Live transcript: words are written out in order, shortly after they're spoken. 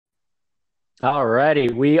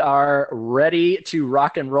Alrighty, we are ready to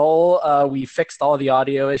rock and roll. We fixed all the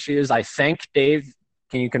audio issues, I think. Dave,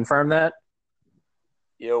 can you confirm that?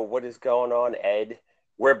 Yo, what is going on, Ed?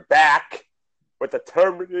 We're back with the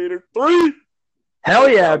Terminator 3. Hell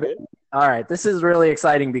Does it yeah. sound good? All right, this is really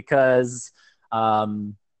exciting because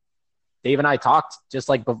um, Dave and I talked just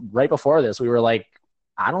like right before this. We were like,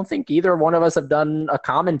 I don't think either one of us have done a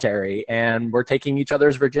commentary, and we're taking each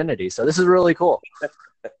other's virginity. So this is really cool.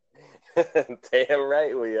 Damn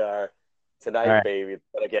right we are. All Tonight, right. baby, it's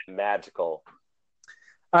gonna get magical.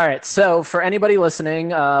 All right. So, for anybody listening,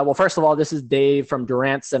 well, first of all, this is Dave from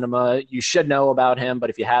Durant Cinema. You should know about him, but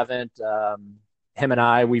if you haven't, him and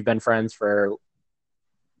I, we've been friends for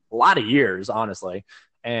a lot of years, honestly,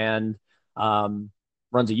 and um,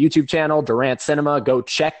 runs a YouTube channel, Durant Cinema. Go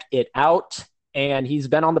check it out. And he's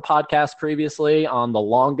been on the podcast previously on the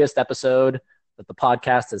longest episode that the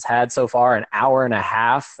podcast has had so far, an hour and a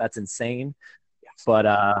half. That's insane. Yes.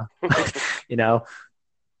 But, you know,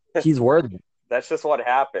 he's worthy. That's just what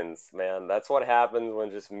happens, man. That's what happens when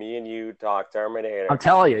just me and you talk I'm Terminator.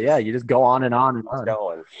 telling you, It yeah, just you just go on and on and keeps on.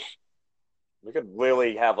 going. We could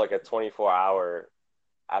literally have like a 24-hour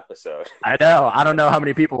episode. I know. I don't know how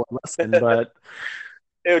many people would listen, but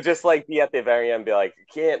It would just like be at the very end, be like,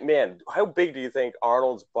 "Can't man, how big do you think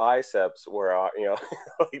Arnold's biceps were?"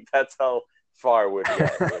 Like that's how far it would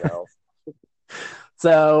get.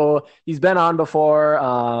 so he's been on before.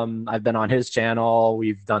 I've been on his channel.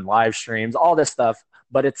 We've done live streams, all this stuff,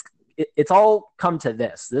 but it's all come to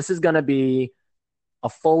this. This is going to be a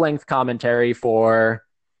full length commentary for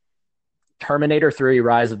Terminator 3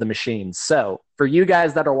 Rise of the Machines. So for you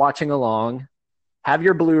guys that are watching along, have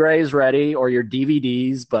your Blu-rays ready or your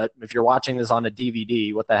DVDs, but if you're watching this on a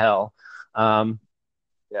DVD, what the hell? Um,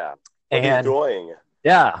 Yeah. What are you and doing?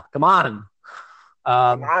 yeah, come on.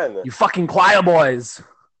 Come on, You fucking choir boys.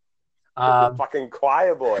 Um, fucking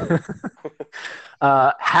quiet boy.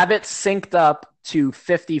 have it synced up to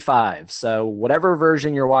 55. So whatever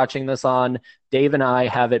version you're watching this on, Dave and I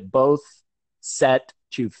have it both set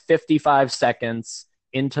to 55 seconds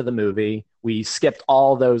into the movie. We skipped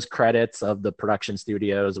all those credits of the production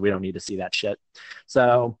studios. We don't need to see that shit.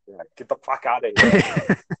 So, Yeah, get the fuck out of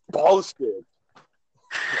here. Bullshit.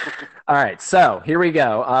 all right. So here we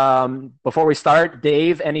go. Before we start,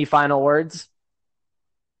 Dave, any final words?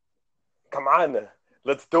 Come on,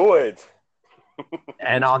 let's do it.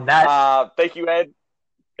 And on that, Thank you, Ed.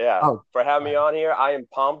 Yeah, oh, for having me on here. I am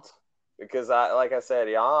pumped because like I said,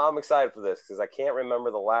 yeah, I'm excited for this because I can't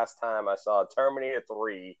remember the last time I saw Terminator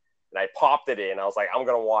 3 and I popped it in. I was like, I'm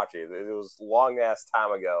gonna watch it. It was a long ass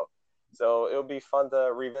time ago, so it'll be fun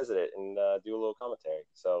to revisit it and do a little commentary.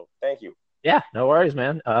 So thank you. yeah, no worries,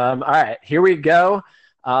 man. All right, here we go.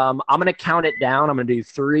 I'm going to count it down. I'm going to do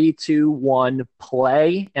three, two, one,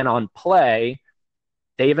 play. And on play,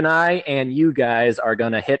 Dave and I and you guys are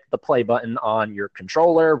going to hit the play button on your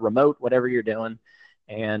controller, remote, whatever you're doing.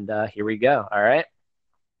 And here we go. All right.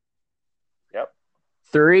 Yep.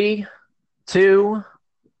 Three, two,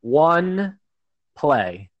 one,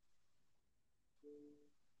 play.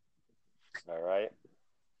 All right.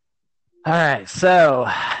 All right. So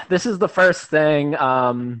this is the first thing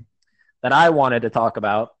that I wanted to talk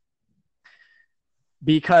about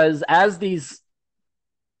because as these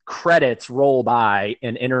credits roll by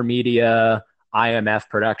in intermedia IMF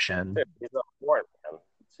production, He's up for it, man.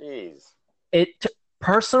 Jeez. it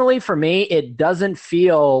personally for me it doesn't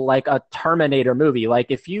feel like a Terminator movie. Like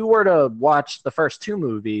if you were to watch the first two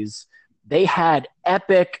movies, they had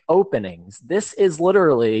epic openings. This is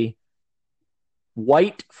literally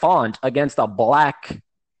white font against a black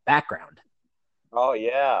background. Oh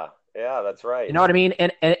yeah, yeah, that's You right. know what I mean?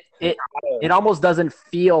 And it almost doesn't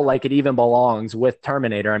feel like it even belongs with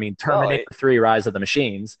Terminator. I mean, No, Terminator 3 Rise of the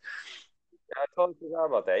Machines. I totally forgot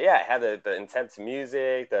about that. Yeah, it had the intense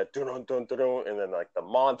music, the dun dun dun dun, dun, and then like the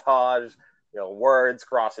montage, words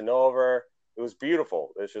crossing over. It was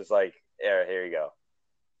beautiful. It's just like, yeah, here you go.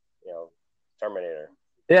 Terminator.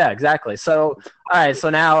 Yeah, exactly. So, all right. So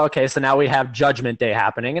now, okay. So now we have Judgment Day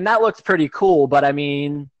happening, and that looks pretty cool. But I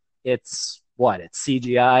mean, it's what? It's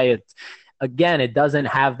CGI. It's again, it doesn't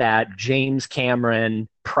have that James Cameron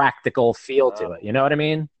practical feel to No, it. You know what I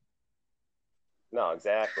mean? no,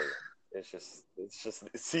 exactly. It's just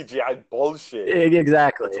CGI bullshit.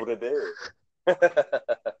 Exactly. That's what it is.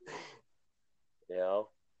 you know,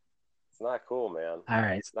 it's not cool, man. All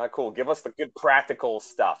right. It's not cool. Give us the good practical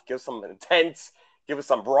stuff. Give some intense. Give us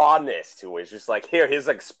some rawness to it. It's just like here's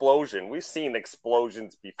an explosion. We've seen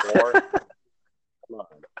explosions before. Come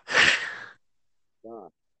on.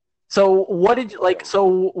 So what did you like?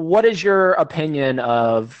 So what is your opinion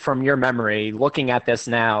of, from your memory, looking at this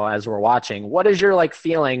now as we're watching? What is your like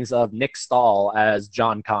feelings of Nick Stahl as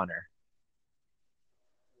John Connor?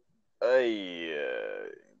 Uh,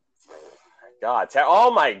 God, oh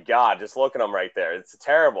my God, just look at him right there. It's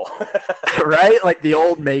terrible. Right? Like the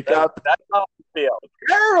old makeup. That's how I feel.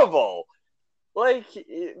 Terrible. Like,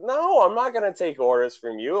 no, I'm not gonna take orders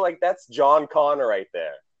from you. Like, that's John Connor right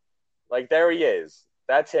there. Like, there he is.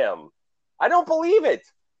 That's him. I don't believe it.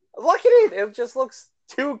 Look at it. It just looks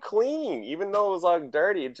too clean. Even though it was like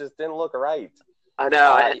dirty, it just didn't look right. I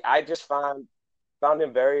know. I just found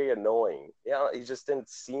him very annoying. You know, he just didn't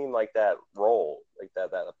seem like that role, like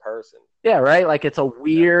that person. Yeah, right. Like it's a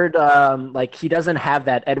weird, like he doesn't have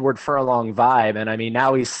that Edward Furlong vibe. And I mean,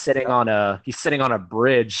 now he's sitting on a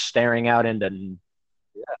bridge, staring out into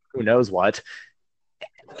who knows what.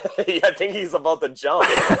 Yeah, I think he's about to jump.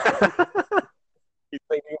 He's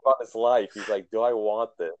thinking about his life. He's like, "Do I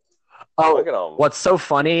want this?" Oh, Look at him. what's so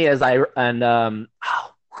funny is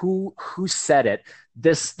who said it?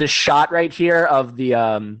 This shot right here of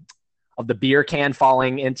the beer can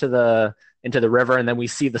falling into the river, and then we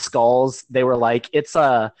see the skulls. They were like, it's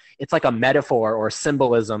like a metaphor or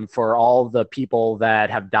symbolism for all the people that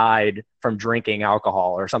have died from drinking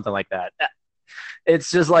alcohol or something like that. It's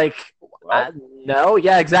just like, no,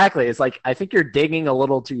 yeah, exactly. It's like, I think you're digging a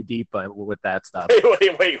little too deep with that stuff.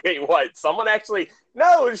 Wait, what? Someone actually?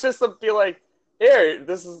 No, it's just to be like, here,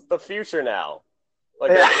 this is the future now.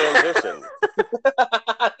 Like a transition.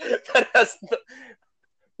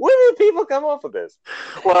 Where do people come up with this?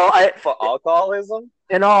 Well, for alcoholism?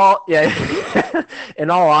 In all, yeah,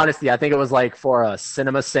 in all honesty, I think it was like for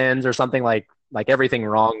Cinema Sins or something like everything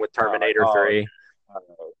wrong with Terminator 3.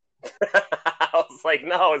 I was like,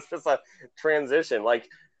 no, it's just a transition. Like,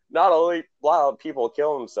 not only a lot of people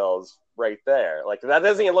kill themselves right there. Like, that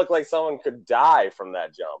doesn't even look like someone could die from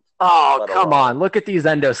that jump. Oh, come on. Look at these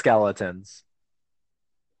endoskeletons.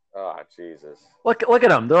 Oh, Jesus. Look at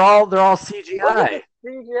them. They're all CGI.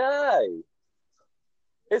 CGI.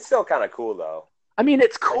 It's still kind of cool, though. I mean,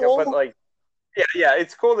 it's cool. But, like, yeah,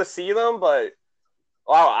 it's cool to see them, but,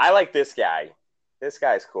 wow, I like this guy. This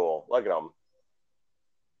guy's cool. Look at him.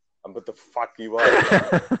 I'm about to fuck you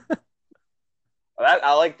up.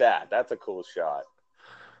 I like that. That's a cool shot.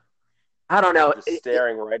 I don't know. Just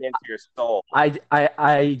staring right into your soul.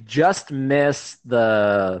 I just miss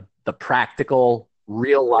the practical,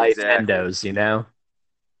 real life endos, you know?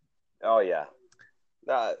 Oh yeah.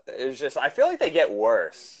 It's just, I feel like they get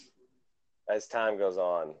worse as time goes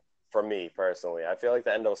on. For me personally, I feel like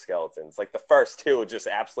the endoskeletons, like the first two, are just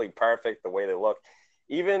absolutely perfect the way they look.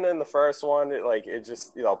 Even in the first one, it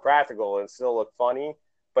just, practical and still looked funny,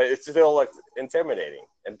 but it still looked intimidating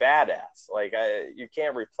and badass. Like, you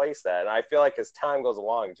can't replace that. And I feel like as time goes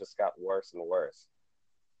along, it just got worse and worse.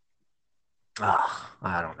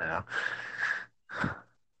 I don't know.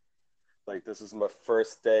 Like, this is my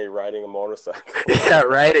first day riding a motorcycle. Yeah,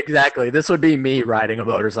 right. Exactly. This would be me riding a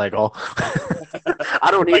motorcycle. I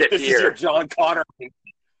don't need it this here. Is your John Connor.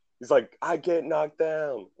 He's like, I get knocked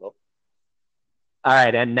down. Oh. All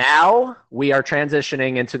right, and now we are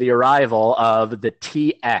transitioning into the arrival of the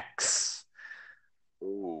TX.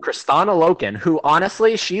 Ooh. Kristanna Loken, who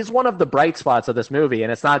honestly, she's one of the bright spots of this movie,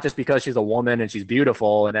 and it's not just because she's a woman and she's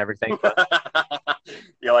beautiful and everything.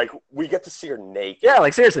 You're like, we get to see her naked. Yeah,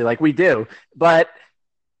 like seriously, like we do. But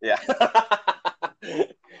yeah.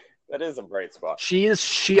 That is a bright spot.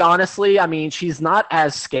 She honestly, I mean, she's not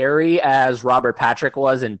as scary as Robert Patrick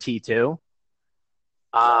was in T2.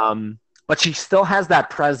 But she still has that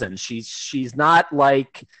presence. She's not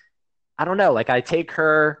like, I don't know, like I take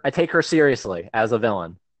her seriously as a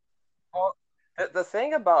villain. Well, the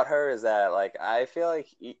thing about her is that, like, I feel like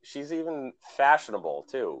she's even fashionable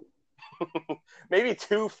too. Maybe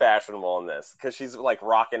too fashionable in this, because she's like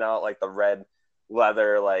rocking out like the red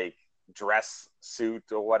leather like dress suit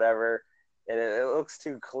or whatever, and it looks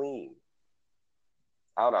too clean.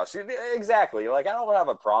 I don't know. Exactly. Like, I don't have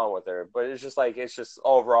a problem with her, but it's just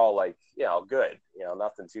overall, like, good.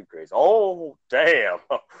 Nothing too crazy. Oh, damn.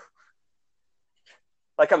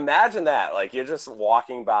 Like, imagine that. Like, you're just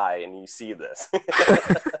walking by and you see this.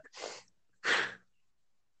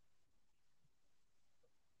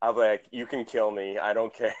 I'm like, you can kill me. I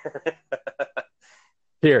don't care.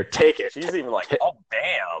 Here, take it. She's even like, oh,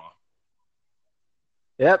 damn.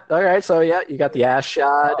 Yep. All right. So, yeah, you got the ass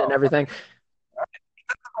shot and everything.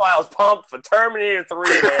 I was pumped for Terminator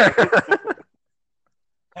 3, man.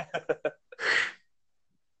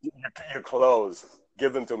 Your clothes.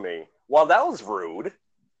 Give them to me. Well, that was rude.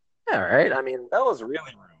 All right. I mean, that was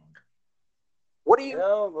really rude. What do You you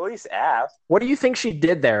know, at least ask. what do you think she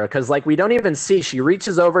did there? Because like we don't even see. She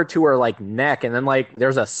reaches over to her like neck, and then like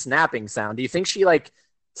there's a snapping sound. Do you think she like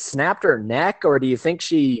snapped her neck, or do you think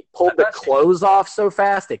she I pulled the thought clothes off so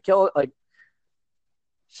fast it killed? Like,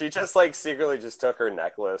 she just like secretly just took her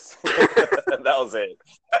necklace. And that was it.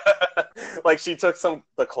 Like she took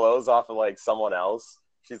the clothes off of like someone else.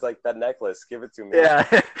 She's like, that necklace, give it to me.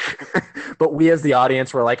 yeah. But we as the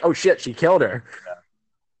audience were like, oh shit, she killed her.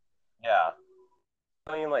 Yeah.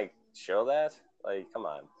 I mean, like, show that? Like, come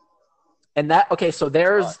on. And that okay, so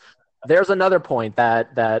there's another point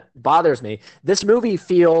that bothers me. This movie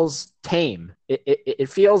feels tame. It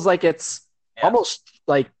feels like it's Yeah. almost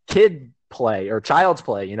like kid play or child's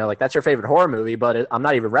play. You know, like that's your favorite horror movie, but I'm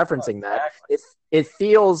not even referencing that. Exactly. It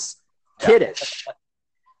feels kiddish.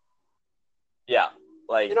 Yeah.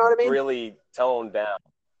 Like, You know what I mean? really toned down.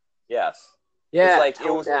 Yes. Yeah, It's like, it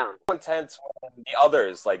toned was down. so intense when the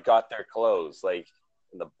others, like, got their clothes, like,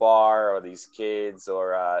 in the bar or these kids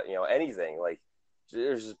or, you know, anything. Like,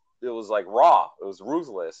 it was like raw. It was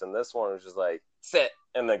ruthless. And this one was just like, sit,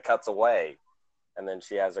 and then cuts away. And then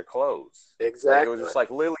she has her clothes. Exactly. Like, it was just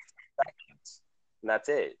like literally 2 seconds. And that's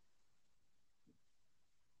it.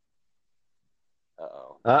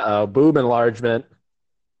 Uh-oh. Boob enlargement.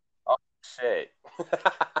 Oh, shit.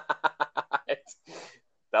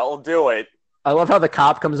 That'll do it. I love how the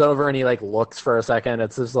cop comes over and he like looks for a second.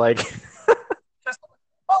 It's just like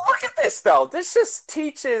Well, look at this though. This just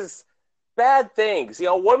teaches bad things. You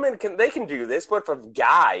know, women can do this, but if a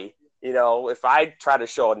guy, you know, if I try to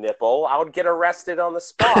show a nipple, I would get arrested on the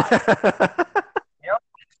spot. You know,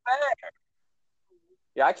 it's fair.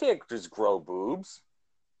 Yeah, I can't just grow boobs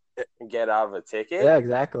and get out of a ticket. Yeah,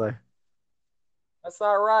 exactly. That's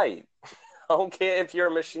not right. I don't care if you're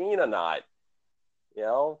a machine or not. You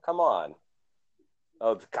know, come on.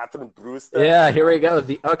 Oh, Catherine Brewster. Yeah, here we go.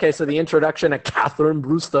 So the introduction of Catherine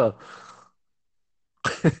Brewster.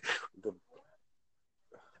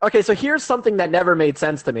 Okay, so here's something that never made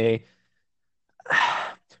sense to me.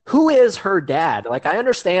 Who is her dad? Like, I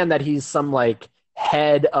understand that he's some like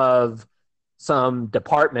head of some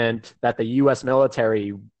department that the U.S.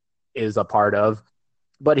 military is a part of,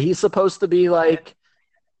 but he's supposed to be like,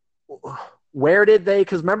 where did they?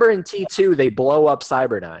 Because remember in T2 they blow up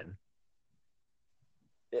Cyberdyne.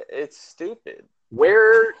 It's stupid.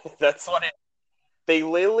 Where? That's what it. They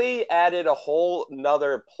literally added a whole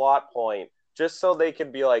nother plot point just so they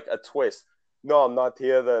could be like a twist. No, I'm not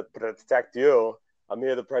here to protect you. I'm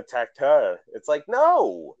here to protect her. It's like,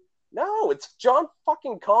 no, it's John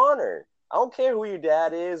fucking Connor. I don't care who your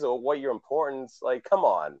dad is or what your importance. Like, come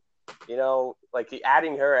on, you know, like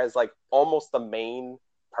adding her as like almost the main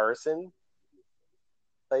person.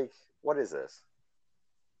 Like, what is this?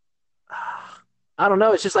 I don't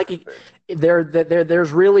know. It's just like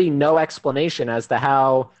there's really no explanation as to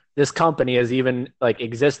how this company is even like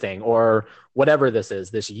existing or whatever this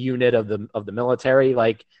is, this unit of the military.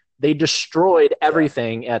 Like they destroyed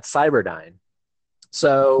everything at Cyberdyne.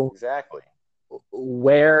 So exactly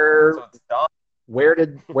where so it's done.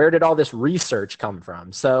 where did all this research come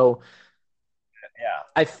from? So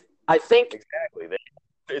yeah, I think exactly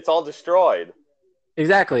it's all destroyed.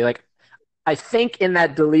 Exactly. Like I think in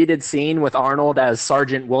that deleted scene with Arnold as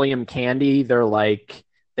Sergeant William Candy,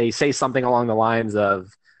 they say something along the lines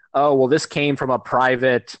of, "Oh, well, this came from a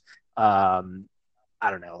private, I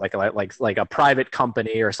don't know, like a private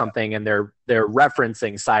company or something," and they're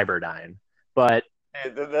referencing Cyberdyne. But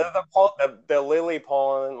the Lily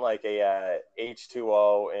pulling like a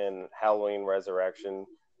H2O in Halloween Resurrection,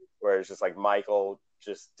 where it's just like Michael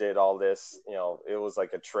just did all this. You know, it was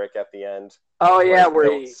like a trick at the end. Oh yeah,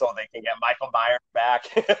 so they can get Michael Myers back.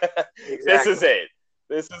 Exactly. This is it.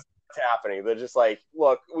 This is what's happening. They're just like,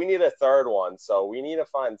 look, we need a third one, so we need to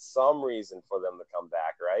find some reason for them to come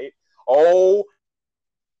back, right? Oh,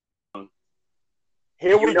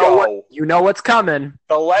 here we go. You know what's coming.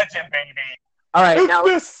 The legend, baby. All right, now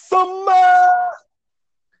this summer.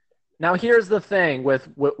 Now here's the thing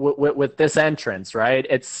with this entrance, right?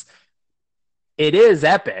 It is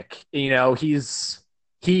epic. You know, he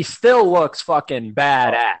still looks fucking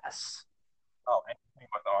badass. Oh, anything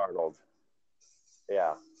with Arnold.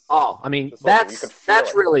 Yeah. Oh, I mean,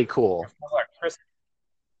 that's really cool.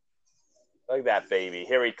 Look at that baby.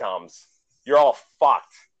 Here he comes. You're all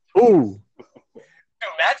fucked. Ooh. Dude,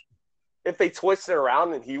 imagine if they twisted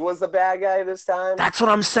around and he was the bad guy this time. That's what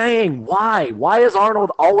I'm saying. Why? Why is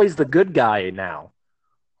Arnold always the good guy now?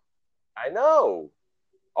 I know.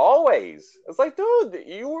 Always. It's like, dude,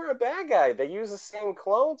 you were a bad guy. They use the same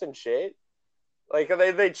clones and shit. Like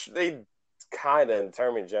they kind of in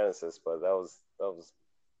Terminator Genesis, but that was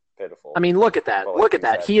pitiful. I mean, look at that. But like Look at you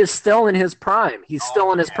that. said- He is still in his prime. He's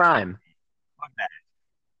still in his prime.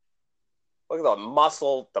 Look at the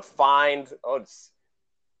muscle defined. Oh, it's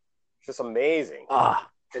just amazing. Ah.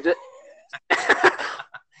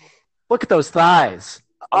 Look at those thighs.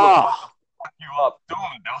 Oh. Fuck you up, dude.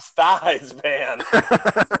 Those thighs, man.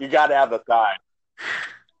 You got to have the thigh.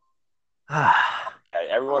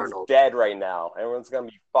 Everyone's Arnold. dead right now. Everyone's gonna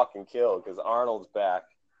be fucking killed because Arnold's back.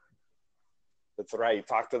 That's right.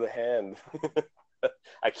 Talk to the hand.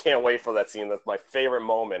 I can't wait for that scene. That's my favorite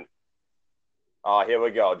moment. Oh, here we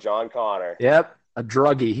go. John Connor. Yep, a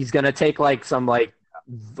druggie. He's gonna take like some like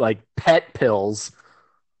pet pills.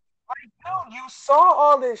 Dude, you saw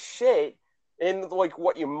all this shit in like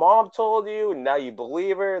what your mom told you, and now you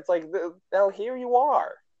believe her. It's like now here you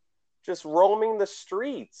are, just roaming the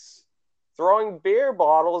streets, throwing beer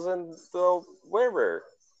bottles in the river,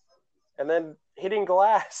 and then hitting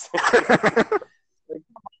glass. Like, come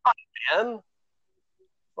on, man.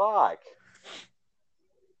 Fuck.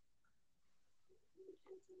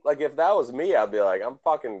 Like, if that was me, I'd be like, I'm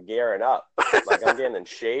fucking gearing up. Like, I'm getting in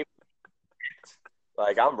shape.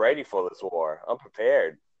 Like, I'm ready for this war. I'm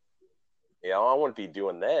prepared. You know, I wouldn't be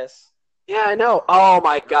doing this. Yeah, I know. Oh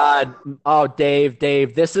my God. Oh, Dave,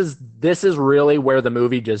 this is really where the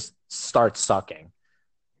movie just starts sucking.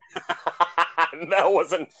 That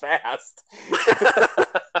wasn't fast.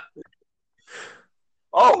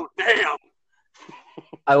 Oh, damn.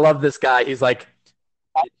 I love this guy. He's like,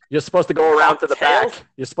 you're supposed to go around to the back.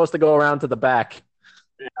 You're supposed to go around to the back.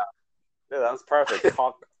 Yeah, that was perfect.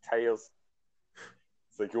 Cocktails.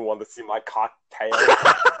 It's like, you want to see my cocktail?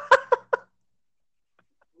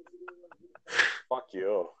 Fuck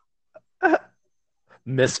you.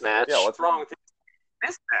 Mismatch. Yeah, what's wrong with you?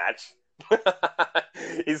 Mismatch?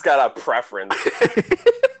 He's got a preference.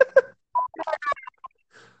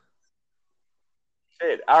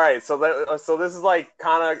 Shit. All right, so this is like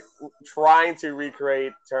kind of trying to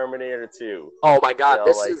recreate Terminator 2. Oh my God,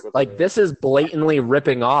 You know, this is blatantly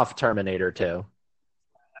ripping off Terminator 2.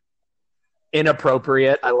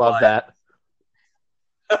 Inappropriate. I love that.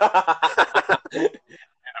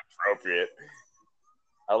 Inappropriate.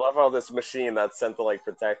 I love how this machine that's sent to like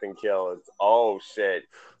protect and kill. It's oh shit.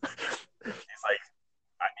 He's like,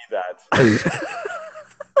 I need that. It's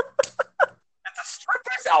a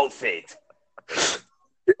stripper's outfit.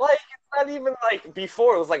 Like, it's not even like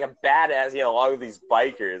before. It was like a badass, you know, all of these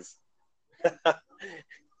bikers. Oh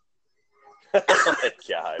my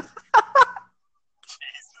God.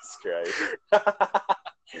 Jesus Christ.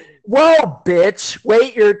 Whoa, bitch!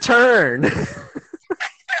 Wait your turn.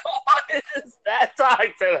 What is that? Talk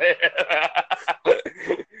to him.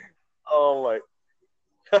 Oh my.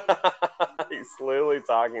 He's literally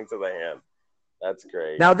talking to the hand. That's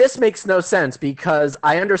great. Now, this makes no sense because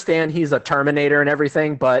I understand he's a Terminator and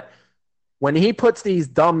everything, but when he puts these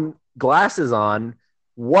dumb glasses on,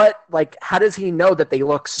 how does he know that they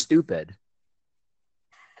look stupid?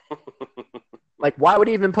 Like, why would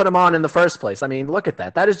he even put them on in the first place? I mean, look at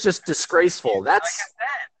that. That is just disgraceful. That's.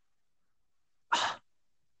 Oh,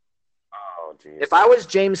 geez. If I was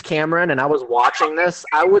James Cameron and I was watching this,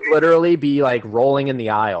 I would literally be like rolling in the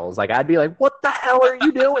aisles. Like, I'd be like, what the hell are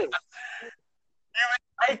you doing?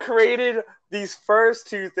 I created these first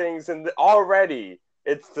two things, and already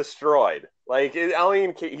it's destroyed. Like,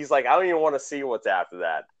 he's like, I don't even want to see what's after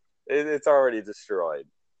that. It's already destroyed.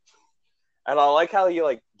 And I like how he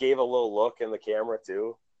like gave a little look in the camera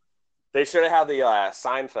too. They should have had the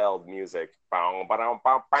Seinfeld music.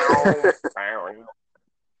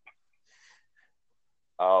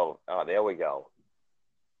 Oh, there we go.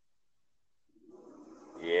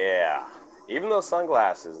 Yeah. Even those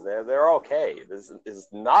sunglasses, they're okay. This is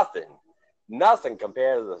nothing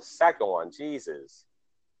compared to the second one. Jesus,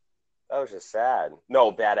 that was just sad.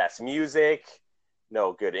 No badass music,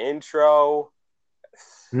 no good intro,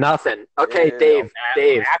 nothing. Okay, Dave.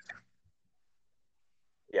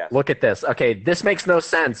 Yeah. Look at this. Okay, this makes no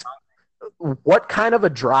sense. What kind of a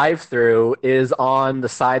drive-through is on the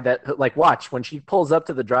side that, like, watch when she pulls up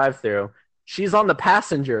to the drive-through, she's on the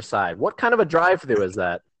passenger side. What kind of a drive-through is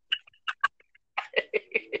that?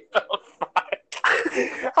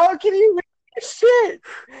 How can you make shit?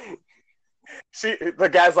 The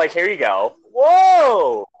guy's like, here you go.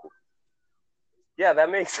 Whoa. Yeah, that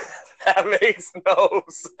makes no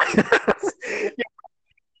sense.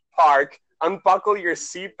 Park, unbuckle your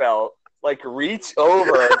seatbelt, like reach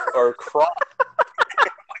over or cross. What kind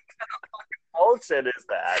of bullshit is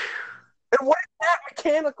that? And what is that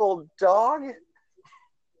mechanical, dog?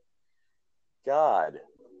 God.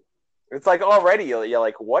 It's like already you're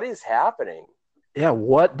like, what is happening? Yeah,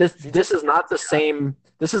 what this is not the same.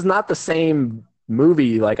 This is not the same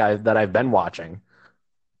movie that I've been watching.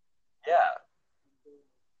 Yeah.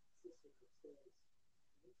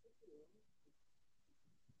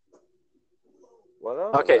 What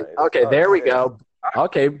other Okay, night? okay, Oh there we shit. go.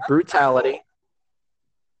 Okay, brutality.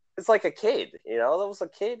 It's like a kid, you know. There was a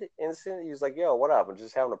kid instant. He was like, "Yo, what up?" And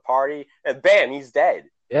just having a party, and bam, he's dead.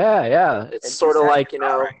 Yeah, yeah. It's And sort she's of like, like,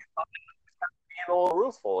 "All right, being a little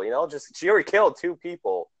ruthful, you know. Just she already killed 2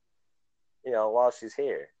 people, you know, while she's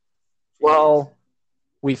here. Jeez. well,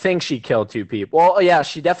 we think she killed 2 people. Well, yeah,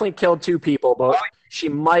 she definitely killed 2 people, but she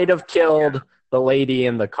might have killed the lady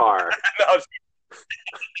in the car. No,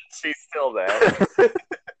 she's still there. My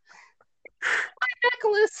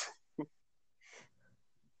necklace.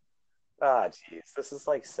 Ah, jeez, this is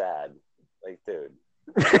like sad. Like, dude,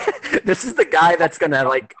 This is the guy that's gonna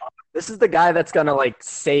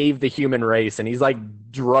save the human race, and he's like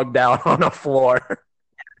drugged out on a floor.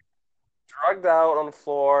 drugged out on the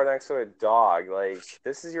floor next to a dog. Like,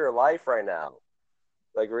 this is your life right now.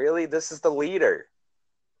 Like, really, this is the leader.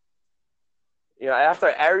 You know, after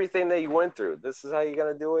everything that you went through, this is how you're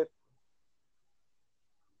gonna do it.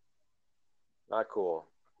 Not cool.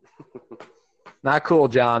 Not cool,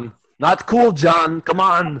 John. Not cool, John. Come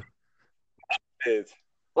on. It's,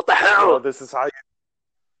 What the you know, hell? this is how you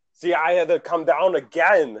see. I had to come down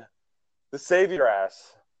again to save your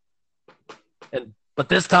ass. But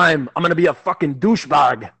this time, I'm gonna be a fucking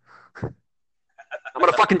douchebag. I'm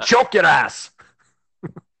gonna fucking choke your ass.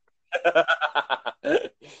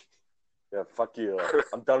 Yeah, fuck you.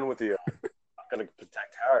 I'm done with you. I'm gonna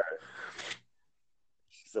protect her.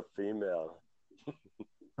 She's a female.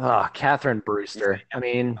 Oh, Catherine Brewster. I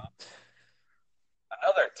mean,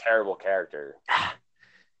 Another terrible character.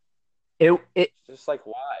 it Just like,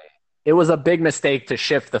 why? it was a big mistake to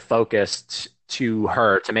shift the focus to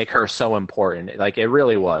her to make her so important. Like it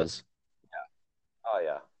really was. Oh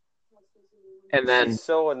yeah. And then She's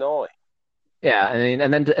so annoying. yeah, I mean,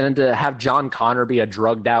 and then to have John Connor be a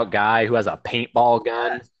drugged out guy who has a paintball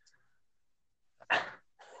gun.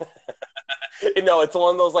 You know, it's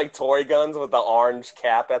one of those like toy guns with the orange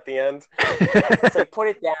cap at the end. It's like, put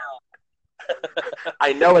it down.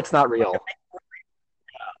 I know it's not real.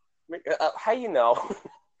 How you know?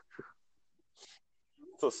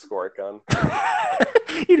 It's a squirt gun.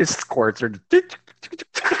 He just squirts her.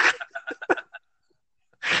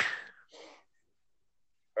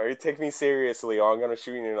 Or you take me seriously, or I'm gonna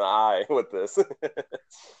shoot you in the eye with this.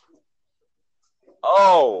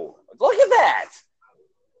 Oh, look at that!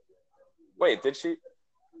 Wait, did she?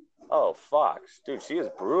 Oh fuck, dude, she is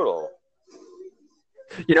brutal.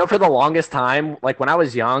 You know, for the longest time, like when I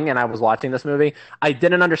was young and I was watching this movie, I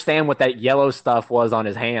didn't understand what that yellow stuff was on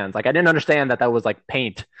his hands. Like I didn't understand that was like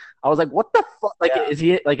paint. I was like, what the fuck? Like, Yeah. is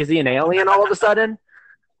he an alien all of a sudden?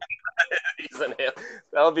 He's an alien.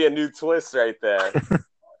 That would be a new twist right there.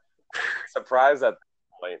 Surprise at that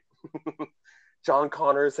point. John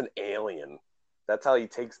Connor is an alien. That's how he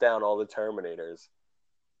takes down all the Terminators.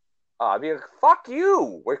 I'd be like, fuck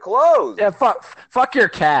you. We're closed. Yeah, fuck your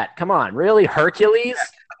cat. Come on, really, Hercules?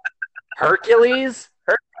 Hercules?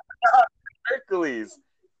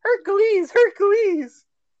 Hercules.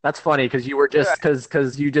 That's funny because you were just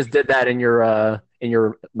because you just did that in your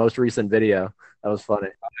most recent video. That was funny.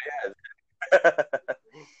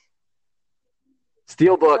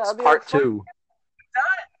 Steelbooks Yeah, Part 2.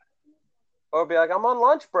 Or be like, I'm on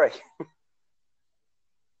lunch break.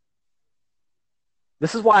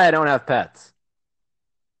 This is why I don't have pets.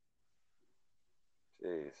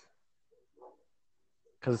 Jeez.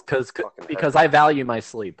 Because I value my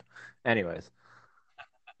sleep. Anyways.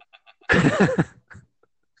 John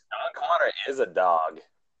Connor is a dog.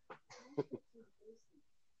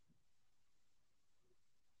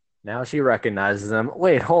 Now she recognizes him.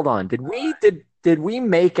 Wait, hold on. Did we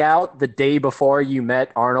make out the day before you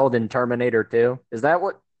met Arnold in Terminator 2? Is that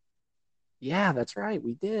what? Yeah, that's right.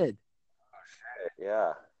 We did. Oh, shit.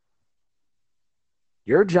 Yeah.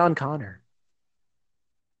 You're John Connor.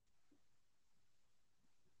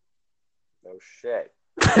 No shit.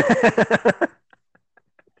 Catherine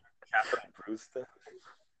Brewster.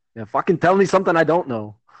 Yeah, fucking tell me something I don't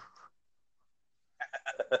know.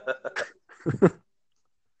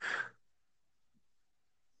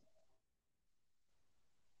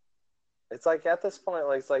 It's like at this point,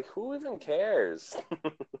 like, it's like, who even cares?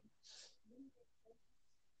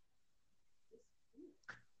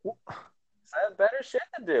 I have better shit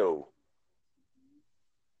to do.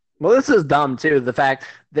 Well, this is dumb too. The fact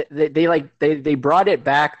that they brought it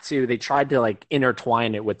back to they tried to like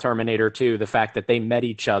intertwine it with Terminator 2. The fact that they met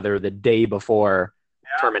each other the day before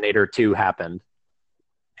Terminator 2 happened.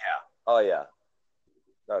 Yeah. Oh yeah.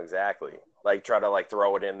 No, exactly. like try to like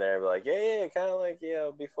throw it in there, be like, yeah, kind of like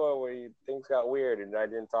before where things got weird and I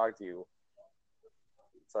didn't talk to you.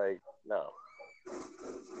 It's like no.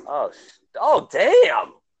 Oh,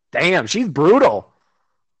 damn. Damn, she's brutal.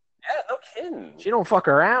 Yeah, no kidding. She don't fuck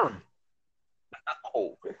around.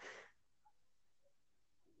 Oh,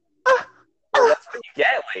 that's what you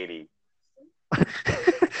get, lady.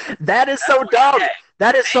 That is so dumb.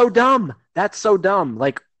 That is so dumb. That's so dumb.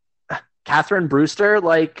 Like Catherine Brewster,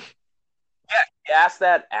 like You asked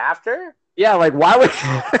that after? yeah, like why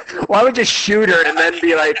would you shoot her and then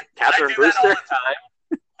be like Catherine Brewster?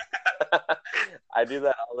 I do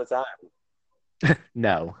that all the time.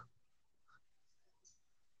 No.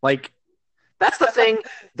 Like that's the thing.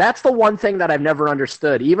 That's the one thing that I've never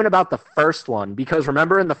understood, even about the first one. Because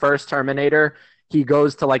remember in the first Terminator, he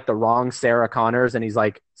goes to like the wrong Sarah Connors and he's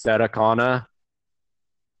like, Sarah Connor.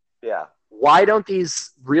 Yeah. Why don't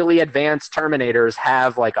these really advanced Terminators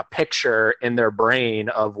have like a picture in their brain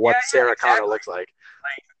of what Sarah Connor looks like?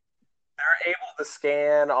 Like they're able to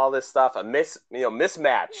scan all this stuff, a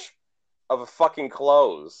mismatch of fucking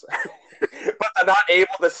clothes. But they're not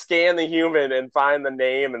able to scan the human and find the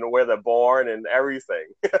name and where they're born and everything.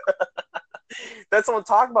 That's what I'm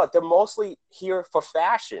talking about. They're mostly here for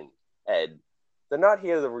fashion, Ed. They're not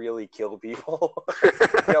here to really kill people.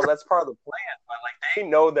 That's part of the plan. But like they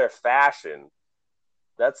know their fashion.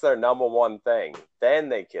 That's their number one thing. Then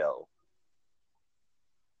they kill.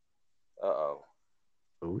 Uh-oh.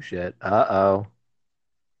 Oh shit. Uh-oh.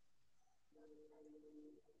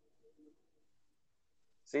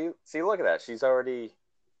 See, look at that. She's already.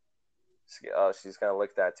 She's gonna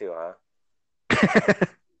lick that too, huh?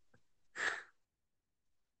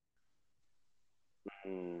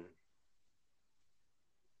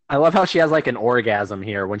 I love how she has like an orgasm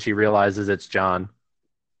here when she realizes it's John.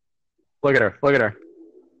 Look at her. Look at her.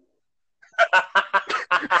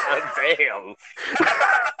 Damn.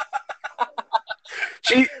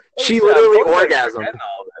 She literally orgasmed.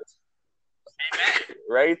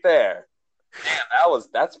 Right there. Damn,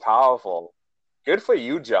 that's powerful. Good for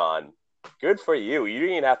you, John. Good for you. You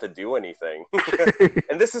didn't even have to do anything.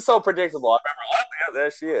 And this is so predictable. I remember, yeah,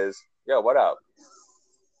 there she is. Yo, what up?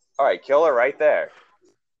 All right, kill her right there.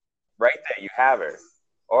 Right there, you have her.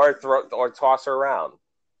 Or toss her around.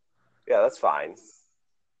 Yeah, that's fine.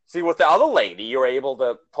 See, with the other lady, you were able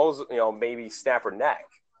to pose, maybe snap her neck.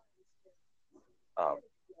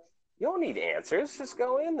 You don't need answers. Just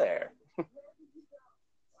go in there.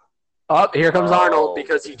 Oh, here comes Arnold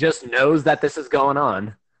because he just knows that this is going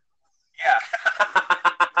on. Yeah.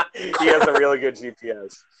 He has a really good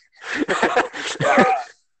GPS. In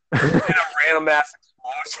a random mass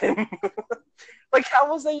explosion. Like,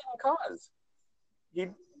 how was that even caused?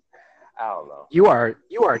 I don't know. You are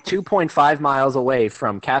 2.5 miles away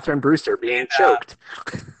from Catherine Brewster being choked.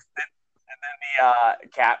 And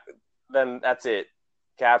then then that's it.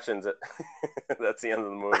 Captions it. That's the end of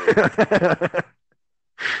the movie.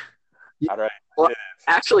 All right. Well,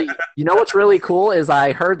 actually, you know what's really cool is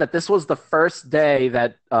I heard that this was the first day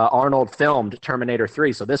that Arnold filmed Terminator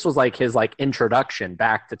 3. So this was like his like introduction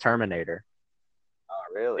back to Terminator. Oh,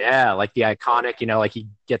 really? Yeah, like the iconic, like he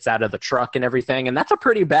gets out of the truck and everything. And that's a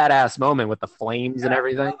pretty badass moment with the flames and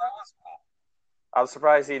everything. That was cool. I was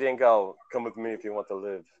surprised he didn't go, come with me if you want to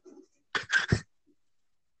live.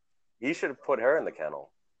 He should have put her in the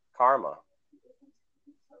kennel. Karma.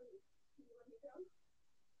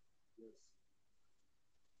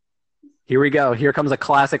 Here we go. Here comes a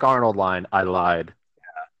classic Arnold line. I lied.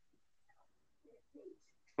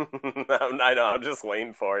 Yeah. I know. I'm just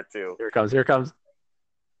waiting for it, too. Here it comes. Here it comes.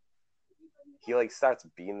 He, starts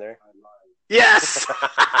being there. Yes!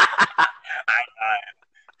 I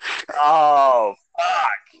lied. Oh,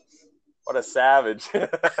 fuck. What a savage.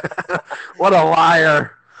 What a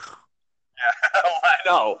liar. Yeah, I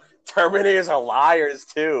know. Terminators are liars,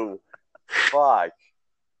 too. Fuck.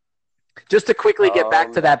 Just to quickly get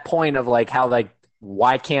back to that point of how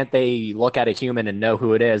why can't they look at a human and know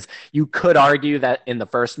who it is? You could argue that in the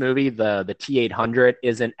first movie, the T-800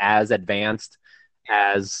 isn't as advanced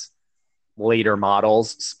as later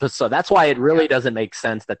models. So that's why it really doesn't make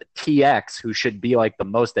sense that the TX, who should be the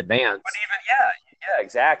most advanced. But even, yeah,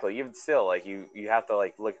 exactly. Even still, you have to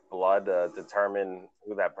look at blood to determine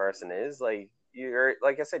who that person is. You're,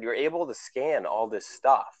 like I said, you're able to scan all this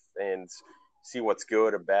stuff and see what's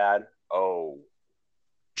good or bad. Oh,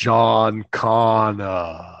 John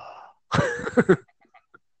Connor.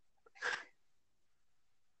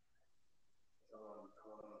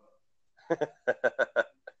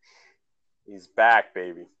 He's back,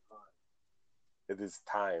 baby. It is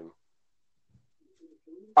time.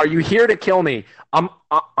 Are you here to kill me?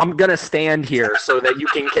 I'm gonna stand here so that you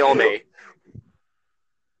can kill me.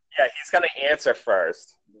 Yeah, he's gonna answer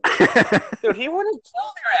first. Dude, he wouldn't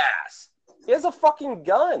kill your ass. He has a fucking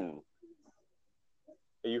gun.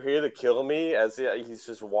 Are you here to kill me? As he's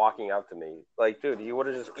just walking up to me. Like, dude, he would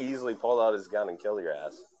have just easily pulled out his gun and killed your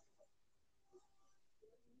ass.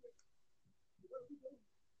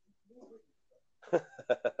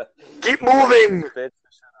 Keep moving. Bitch,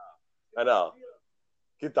 I know.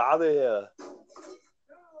 Get out of here.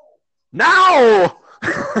 Now!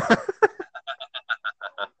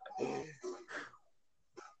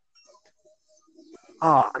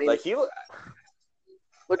 Oh, I mean, Like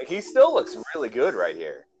he still looks really good right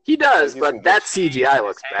here. he does, Like, but that CGI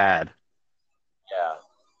looks bad. Yeah.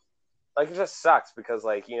 Like, it just sucks because,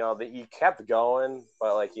 like, you know, he kept going,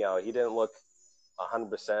 but, like, you know, he didn't look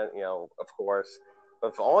 100%, you know, of course.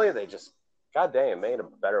 But if only they just, goddamn, made a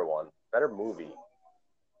better one, better movie.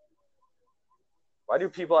 Why do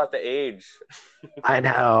people have to age? I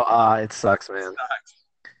know. It sucks, man.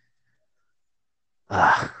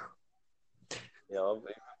 You know, they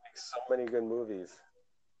make so many good movies.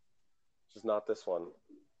 Just not this one.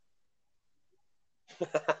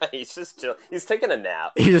 He's just chill. He's taking a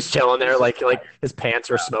nap. He's just chilling there, like his pants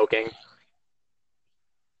are smoking.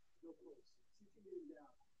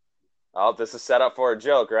 Oh, this is set up for a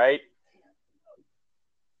joke, right?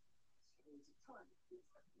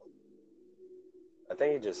 I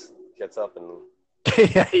think he just gets up and no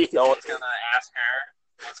one's gonna ask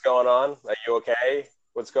her what's going on. Are you okay?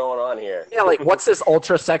 What's going on here? Yeah, like what's this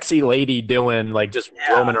ultra sexy lady doing? Like just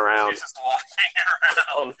roaming around. She's just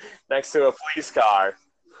walking around next to a police car.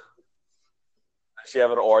 Does she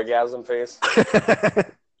have an orgasm face?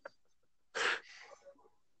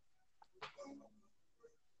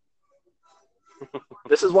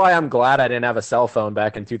 This is why I'm glad I didn't have a cell phone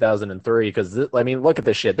back in 2003 because I mean, look at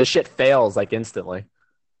this shit. This shit fails like instantly.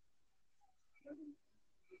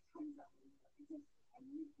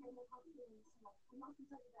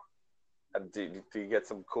 Do you get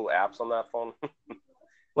some cool apps on that phone?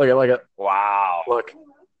 Look at. Wow. Look.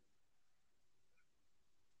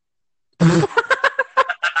 And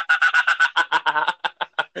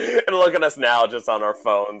look at us now, just on our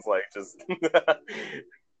phones, like just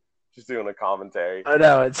doing a commentary. I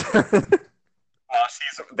know it's.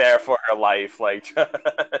 She's there for her life, like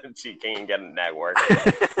she can't get a network.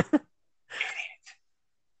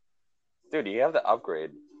 Dude, you have to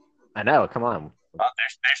upgrade. I know. Come on.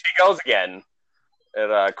 There she goes again at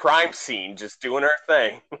a crime scene, just doing her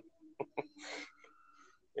thing.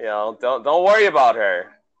 You know, don't worry about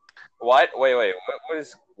her. What? Wait.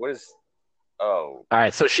 What is? Oh. All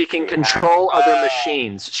right. So she can control other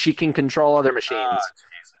machines. She can control other machines.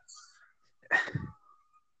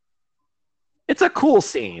 It's a cool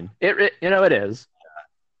scene. It it is.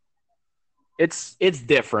 It's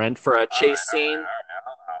different for a chase scene.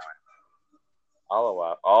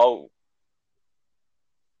 Oh.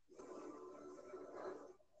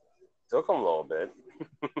 Took him a little bit.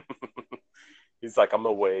 He's like, I'm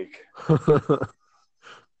awake.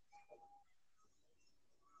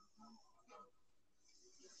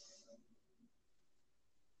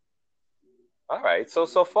 All right. So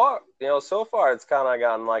far, it's kind of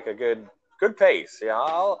gotten like a good pace. Yeah,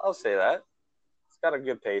 I'll say that. It's got a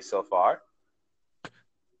good pace so far.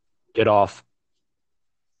 Get off.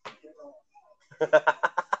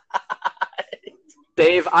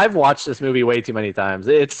 Dave, I've watched this movie way too many times.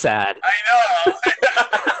 It's sad. I know.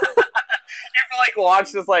 You like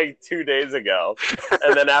watched this like 2 days ago,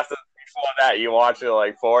 and then before that, you watched it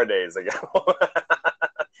like 4 days ago.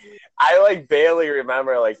 I like barely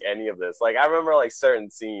remember like any of this. Like I remember like certain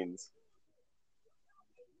scenes.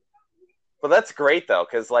 But that's great though,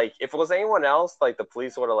 because like if it was anyone else, like the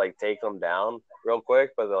police would have like taken them down real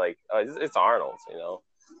quick. But they're like, oh, it's Arnold, you know,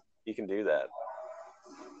 he can do that.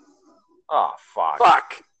 Oh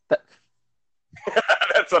fuck!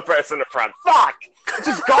 That's the person in front. Fuck! I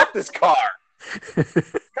just got this car. God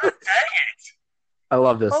dang it! I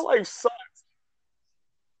love this. My life sucks.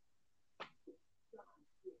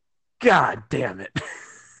 God damn it!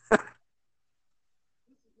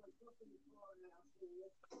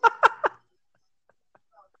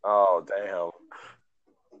 Oh damn!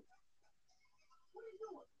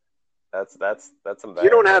 That's embarrassing. You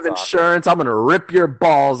don't have insurance. I'm gonna rip your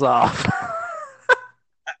balls off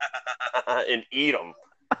and eat them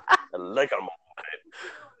and lick them.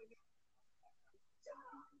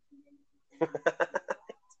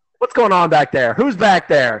 What's going on back there? Who's back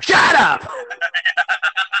there? Shut up!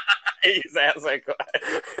 He's asking,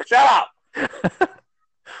 shut up! Dude,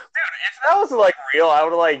 if that was like real, I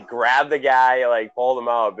would have like grabbed the guy, like pulled him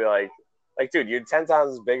out, and be like, dude, you're 10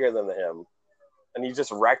 times bigger than him, and you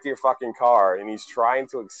just wrecked your fucking car, and he's trying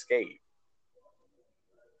to escape.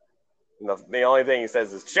 The only thing he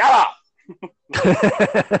says is, "Shut up!"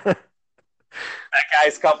 That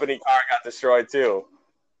guy's company car got destroyed too.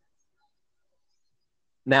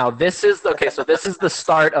 Now this is so this is the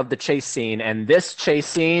start of the chase scene, and this chase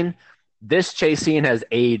scene has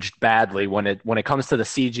aged badly when it comes to the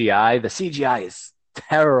CGI. The CGI is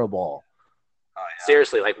terrible. Oh, yeah.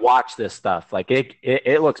 Seriously, like watch this stuff. Like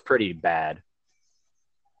it looks pretty bad.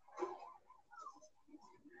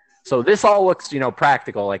 So this all looks,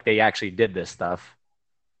 practical, like they actually did this stuff.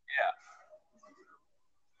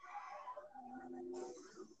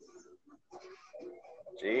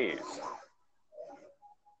 Yeah. Jeez.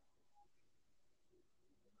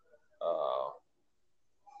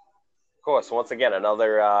 Of course, once again,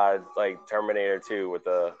 another like Terminator 2 with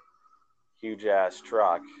a huge ass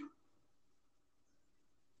truck.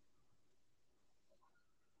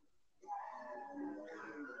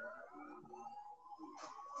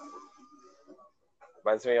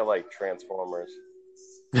 Reminds me of like Transformers.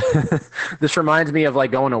 This reminds me of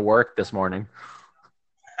like going to work this morning.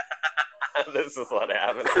 This is what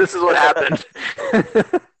happened. This is what happened.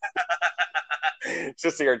 It's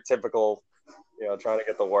just your typical, trying to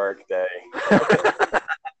get the work day.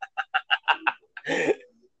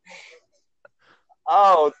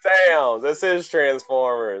 Oh, damn. This is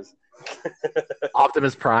Transformers.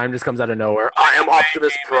 Optimus Prime just comes out of nowhere. I am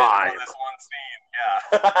Optimus Prime. This one scene.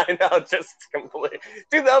 Yeah. I know, just completely.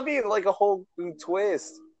 Dude, that would be like a whole new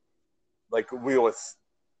twist. Like,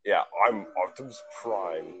 I'm Optimus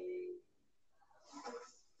Prime.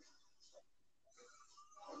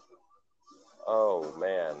 Oh,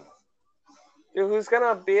 man. Dude, who's going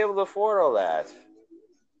to be able to afford all that?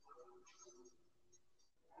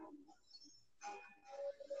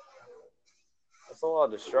 That's a lot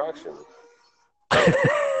of destruction. Is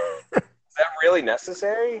that really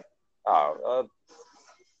necessary? Oh,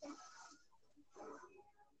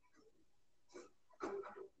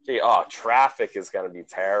 traffic is going to be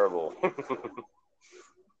terrible.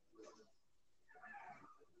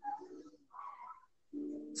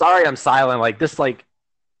 Sorry, I'm silent. Like this,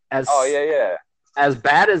 as as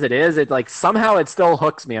bad as it is, it like somehow it still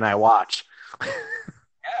hooks me and I watch. Yeah,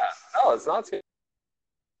 no, it's not too.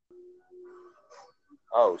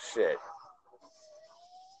 Oh shit!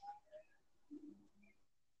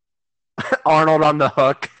 Arnold on the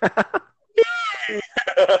hook.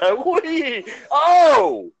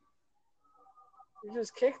 Oh! You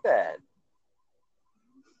just kicked that.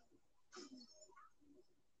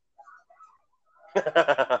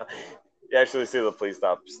 You actually see the police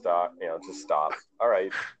stop, just stop. All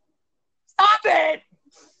right. Stop it!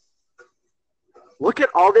 Look at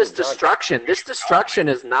all this destruction. This destruction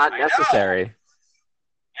is not necessary.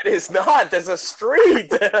 It is not. There's a street.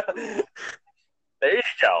 There you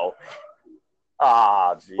go.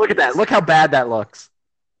 Ah, geez. Look at that. Look how bad that looks.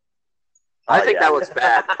 I think that looks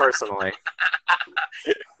bad, personally.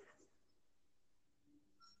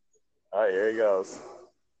 Oh, here he goes.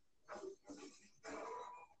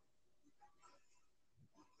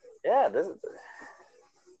 Yeah, this is.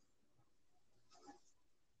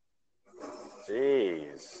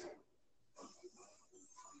 Jeez.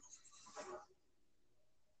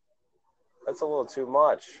 That's a little too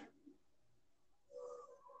much.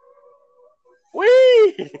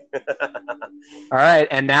 Whee! All right,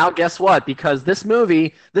 and now guess what? Because this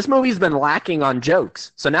movie's been lacking on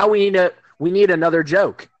jokes. So now we need another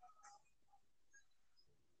joke.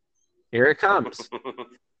 Here it comes.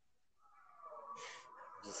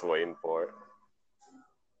 Just waiting for it.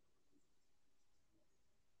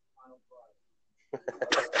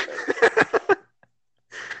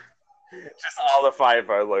 Just all the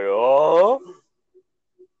firefighters like, oh.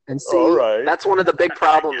 And see, that's one of the big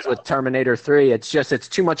problems with Terminator 3. It's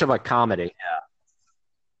too much of a comedy. Yeah.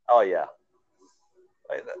 Oh, yeah.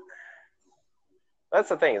 That's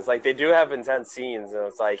the thing. It's like they do have intense scenes, and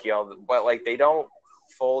it's like, but like they don't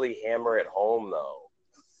fully hammer it home, though.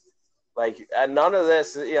 Like, and none of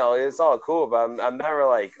this, it's all cool, but I'm never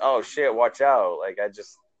like, oh, shit, watch out. Like, I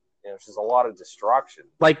just, it's just a lot of destruction.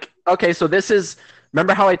 Like, okay, so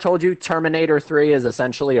remember how I told you Terminator 3 is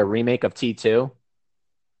essentially a remake of T2?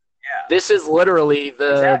 Yeah. This is literally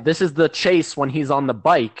this is the chase when he's on the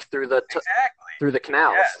bike through the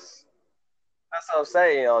canals. Yes. That's what I'm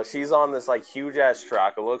saying. She's on this like huge ass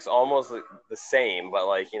truck. It looks almost like the same, but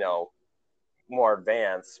like more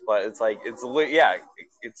advanced. But it's like it's literally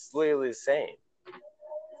the same.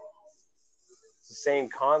 It's the same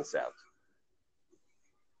concept.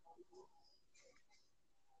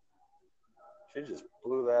 She just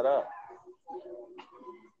blew that up.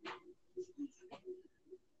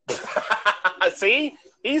 See?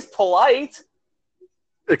 He's polite.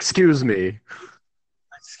 Excuse me.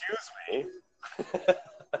 Excuse me.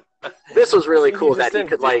 This was really He cool just that he didn't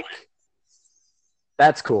could do like. it.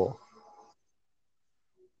 That's cool.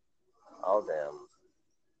 Oh damn.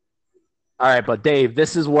 All right, but Dave,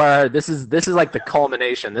 this is where this is like the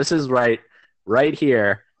culmination. This is right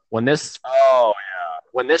here. Oh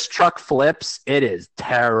When this truck flips, it is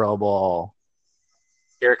terrible.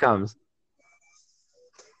 Here it comes.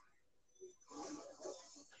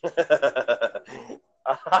 yeah.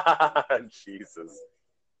 Jesus.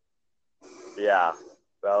 Yeah.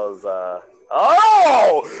 That was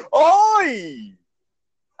Oh! Oi!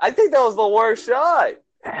 I think that was the worst shot.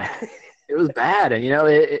 It was bad, and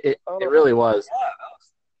it really was.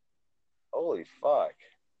 Holy fuck.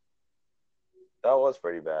 That was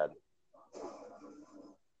pretty bad.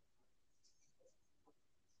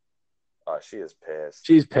 Oh, she is pissed.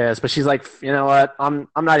 She's pissed, but she's like, you know what? I'm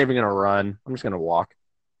not even gonna run. I'm just gonna walk.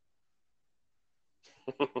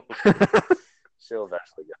 She'll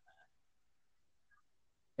eventually get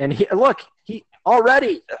And he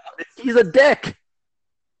already he's a dick.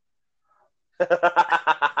 You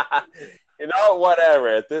know, whatever.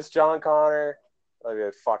 At this John Connor,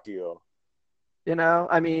 okay, fuck you.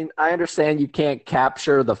 I mean, I understand you can't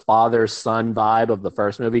capture the father-son vibe of the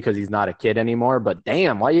first movie because he's not a kid anymore, but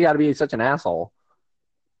damn, why you gotta be such an asshole?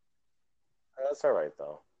 That's all right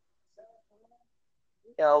though.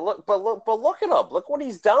 Yeah, look at him. Look what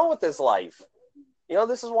he's done with his life.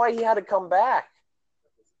 This is why he had to come back.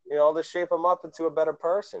 To shape him up into a better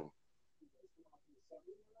person.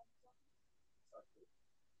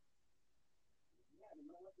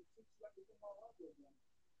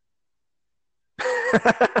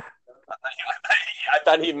 I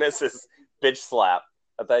thought he'd miss his bitch slap.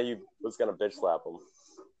 I thought he was gonna bitch slap him.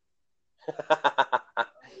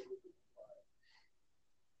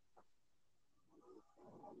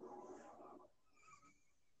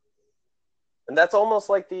 And that's almost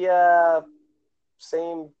like the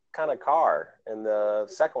same kind of car in the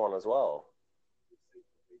second one as well.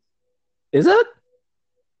 Is it?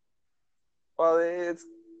 Well, it's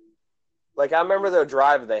like I remember the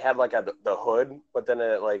drive. They had like the hood, but then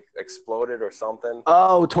it like exploded or something.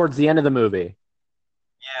 Oh, towards the end of the movie.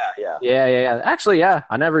 Yeah. Actually, yeah.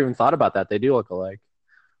 I never even thought about that. They do look alike.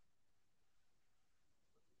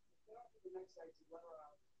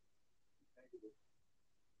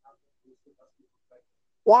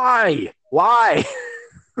 Why? See, look at him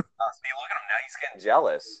now. He's getting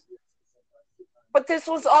jealous. But this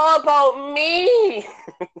was all about me.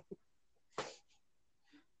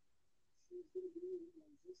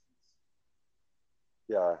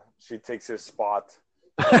 Yeah, she takes his spot.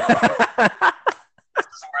 This is where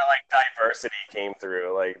like diversity came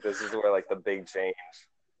through. Like this is where like the big change.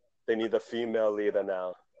 They need the female leader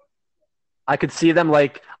now. I could see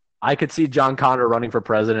John Connor running for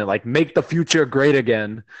president, like make the future great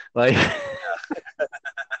again. Like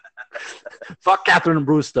fuck Catherine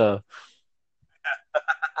Brewster.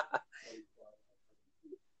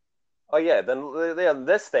 Oh yeah, then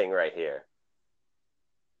this thing right here.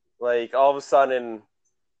 Like all of a sudden,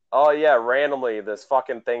 oh yeah, randomly this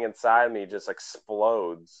fucking thing inside me just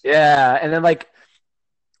explodes. Yeah, and then like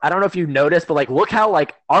I don't know if you noticed, but like look how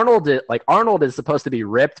like Arnold is supposed to be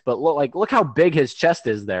ripped, but look how big his chest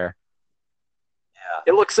is there. Yeah.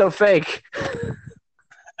 It looks so fake.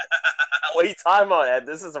 What are you talking about, Ed?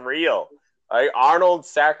 This is real. Like, Arnold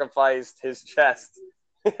sacrificed his chest.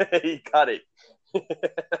 He cut it.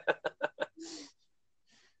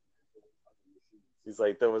 He's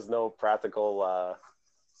like, there was no practical.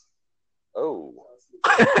 Oh.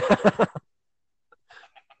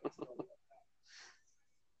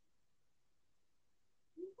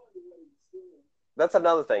 That's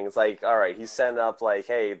another thing. It's like, all right, he's setting up like,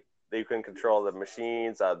 hey, you can control the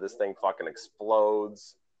machines. This thing fucking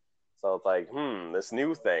explodes. So it's like, this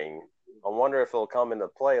new thing. I wonder if it'll come into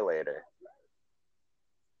play later.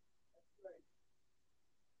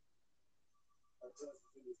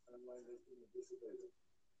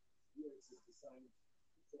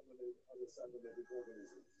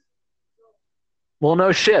 Well,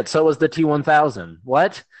 no shit. So was the T-1000.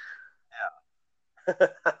 What? Yeah.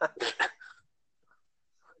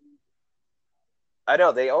 I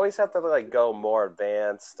know they always have to like go more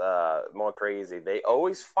advanced, more crazy. They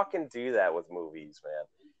always fucking do that with movies, man.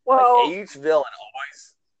 Well, like each villain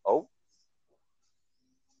always. Oh,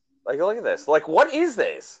 like look at this. Like, what is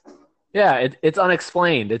this? Yeah, it's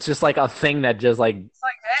unexplained. It's just like a thing that just like. It's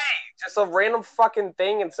like, hey, just a random fucking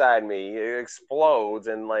thing inside me. It explodes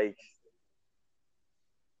and like.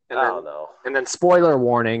 I don't know. And then, spoiler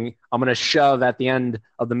warning, I'm going to shove at the end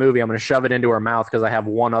of the movie, I'm going to shove it into her mouth because I have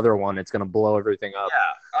one other one. It's going to blow everything up.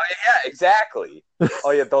 Yeah. Oh, yeah, exactly.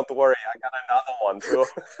 Oh, yeah, don't worry. I got another one, too.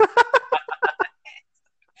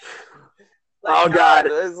 Oh God.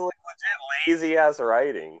 This is like legit lazy ass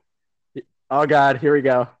writing. Oh God. Here we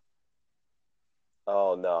go.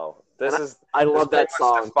 Oh no, And this I love pretty that much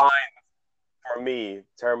song. defines for me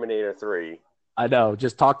Terminator 3. I know.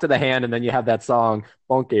 Just talk to the hand, and then you have that song,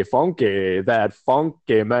 "Funky, Funky," that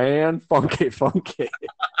funky man, funky, funky.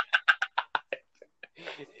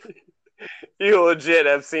 You legit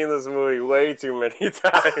have seen this movie way too many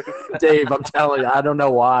times. Dave, I'm telling you, I don't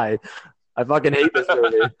know why. I fucking hate this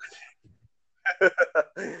movie.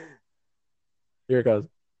 Here it goes.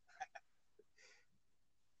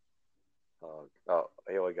 Oh,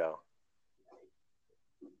 here we go.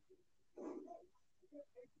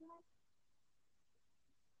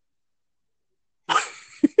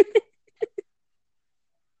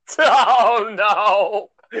 Oh no.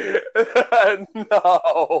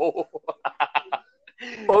 No.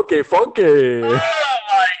 Funky, funky. Oh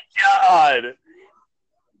my god.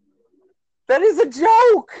 That is a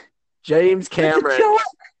joke. James Cameron. Joke.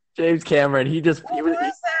 James Cameron. He What is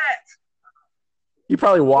that? he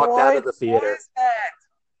probably walked out of the What theater. is that?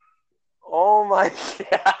 Oh my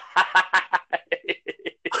god.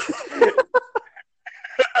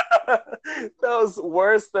 That was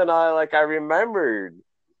worse than I remembered.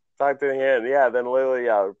 Talk to the hand, yeah. Then literally,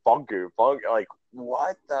 funky. Like,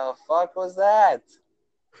 what the fuck was that?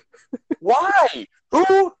 Why?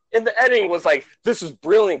 Who in the editing was like, "This is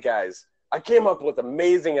brilliant, guys. I came up with an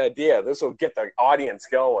amazing idea. This will get the audience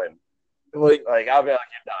going." Well, Like, I'll be like,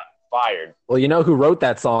 "You're done, fired." well, you know who wrote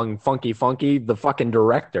that song, "Funky, Funky"? The fucking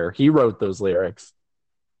director. He wrote those lyrics.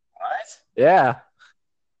 What? Yeah,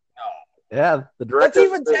 No. yeah. The director. That's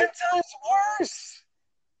even 10 times worse.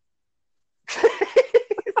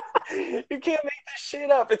 You can't make this shit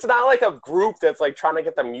up. It's not like a group that's like trying to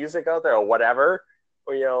get the music out there or whatever,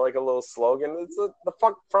 or like a little slogan. It's the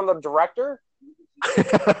fuck from the director.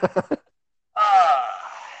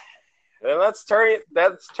 And that's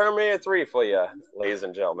Terminator 3 for you, ladies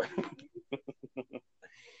and gentlemen.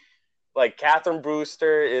 Like, Catherine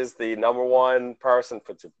Brewster is the number one person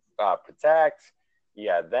to protect.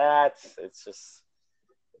 Yeah, that. It's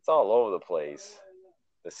all over the place.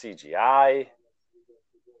 The CGI.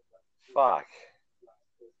 Fuck.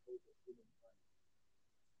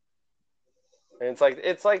 And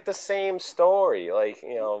it's like the same story. Like,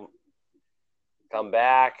 come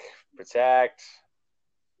back, protect,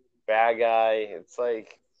 bad guy. It's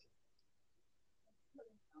like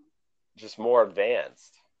just more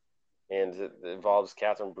advanced. And it involves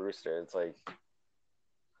Catherine Brewster. It's like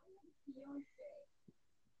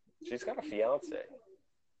she's got a fiance.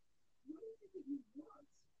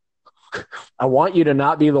 I want you to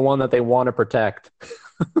not be the one that they want to protect.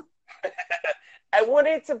 I want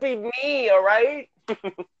it to be me, all right?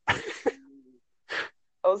 I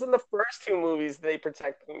was in the first two movies. They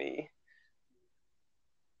protected me.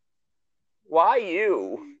 Why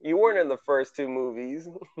you? You weren't in the first two movies.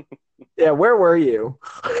 Yeah, where were you?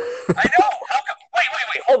 I know.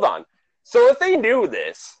 Wait. Hold on. So if they knew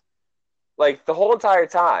this, like, the whole entire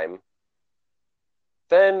time,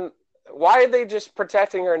 then why are they just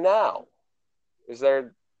protecting her now?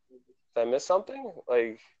 Did I miss something?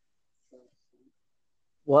 Like,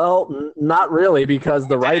 Well, not really, because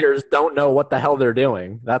the writers don't know what the hell they're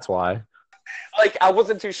doing. That's why. like, I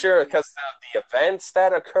wasn't too sure because of the events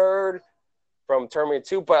that occurred from Terminator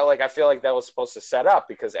 2, but like, I feel like that was supposed to set up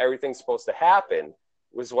because everything's supposed to happen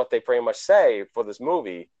was what they pretty much say for this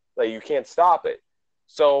movie. Like, you can't stop it.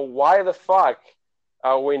 So why the fuck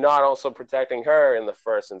are we not also protecting her in the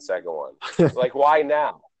first and second one? Like, why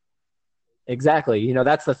now? Exactly.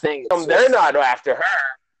 That's the thing. They're not after her.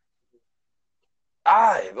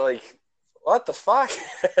 Like, what the fuck?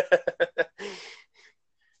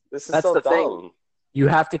 This is That's so the dumb. thing. You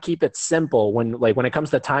have to keep it simple. When it comes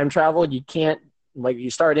to time travel, you can't, you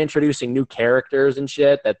start introducing new characters and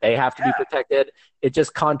shit that they have to be protected. It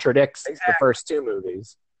just contradicts the first two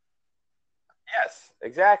movies. Yes,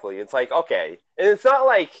 exactly. It's like, okay. And it's not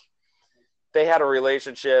like they had a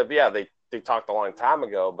relationship. Yeah, they talked a long time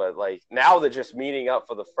ago, but like, now they're just meeting up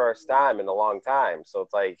for the first time in a long time. So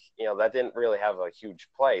it's like, that didn't really have a huge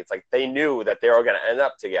play. It's like they knew that they were going to end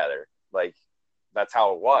up together. Like, that's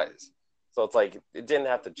how it was. So it's like, it didn't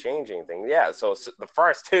have to change anything. Yeah, so the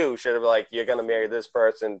first two should have been like, you're going to marry this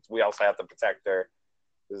person. We also have to protect her.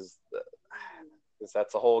 Because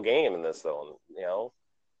that's the whole game in this film,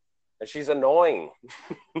 And she's annoying.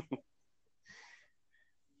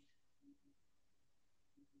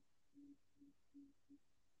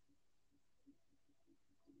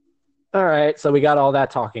 All right, so we got all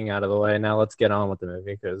that talking out of the way. Now let's get on with the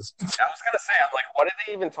movie because I was going to say, I'm like, what are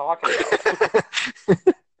they even talking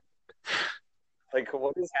about? Like,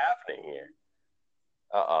 what is happening here?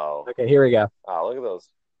 Uh-oh. Okay, here we go. Oh, look at those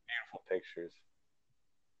beautiful pictures.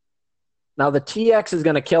 Now the TX is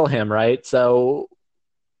going to kill him, right? So,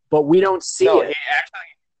 but we don't see No, it.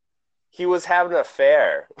 he was having an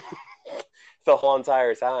affair the whole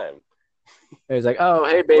entire time. He's like, "Oh,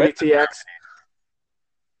 hey, baby With TX."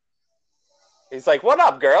 He's like, "What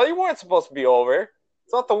up, girl? You weren't supposed to be over.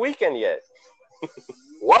 It's not the weekend yet."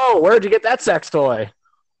 Whoa, where'd you get that sex toy?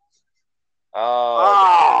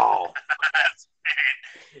 Oh,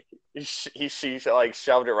 Oh, she like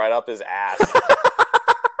shoved it right up his ass.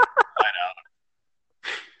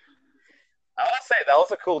 I will say that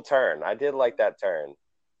was a cool turn. I did like that turn.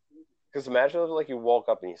 Because imagine if like you woke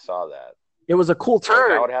up and you saw that. it was a cool Like,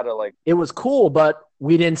 turn. I would have to like. It was cool, but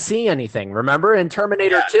we didn't see anything. Remember in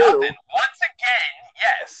Terminator 2? Nothing. Once again,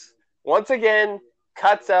 yes. Once again,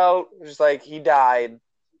 cuts out. Just like he died.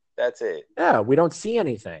 That's it. Yeah, we don't see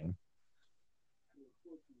anything.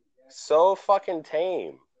 So fucking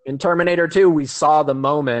tame. In Terminator 2, we saw the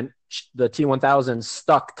moment the T-1000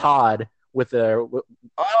 stuck Todd with the.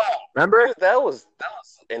 Oh, Remember? dude, that was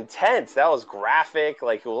intense. That was graphic.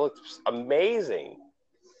 Like it looked amazing.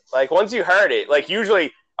 Like once you heard it, like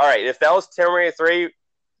usually, all right, if that was Terminator 3,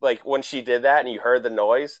 like when she did that and you heard the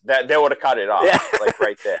noise, that they would have cut it off, Yeah. like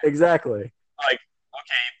right there. Exactly. Like,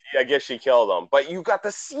 okay, I guess she killed him, but you got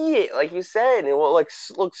to see it, like you said, and it like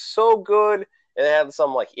looked so good, and it had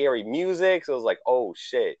some like eerie music, so it was like, oh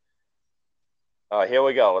shit. Here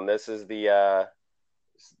we go, and this is the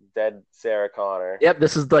dead Sarah Connor. Yep,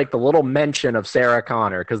 this is like the little mention of Sarah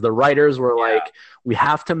Connor because the writers were like, we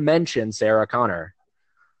have to mention Sarah Connor.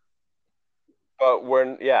 But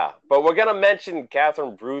we're gonna mention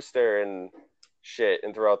Catherine Brewster and shit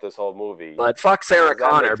and throughout this whole movie. But fuck Sarah That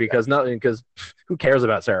Connor makes because who cares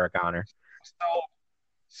about Sarah Connor?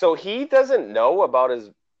 So he doesn't know about his.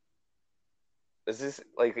 Is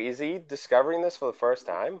he discovering this for the first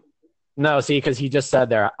time? No, see, because he just said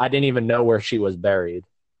there, I didn't even know where she was buried.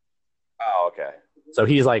 Oh, okay. So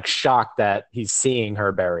he's like shocked that he's seeing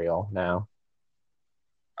her burial now.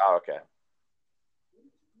 Oh, okay.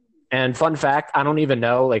 And fun fact, I don't even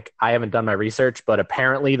know, like I haven't done my research, but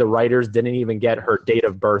apparently the writers didn't even get her date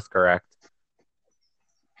of birth correct.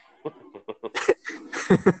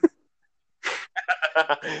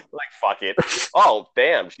 Like fuck it. Oh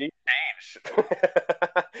damn, she changed.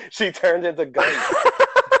 She turned into Gun.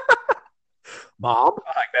 Mom?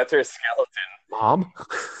 Fuck, that's her skeleton. Mom?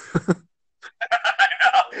 I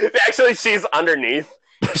know. Actually, she's underneath.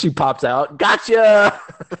 She pops out. Gotcha!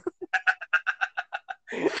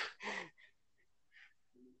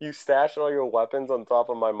 You stashed all your weapons on top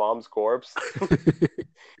of my mom's corpse. Jesus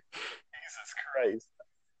Christ.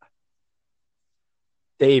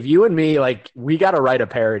 Dave, you and me, like, we got to write a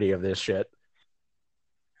parody of this shit.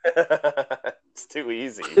 It's too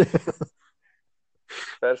easy.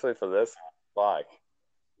 Especially for this. Fuck.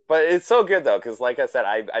 But it's so good, though, because, like I said,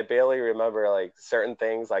 I barely remember, like, certain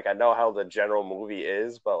things. Like, I know how the general movie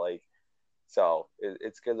is, but, like, so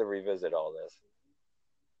it's good to revisit all this.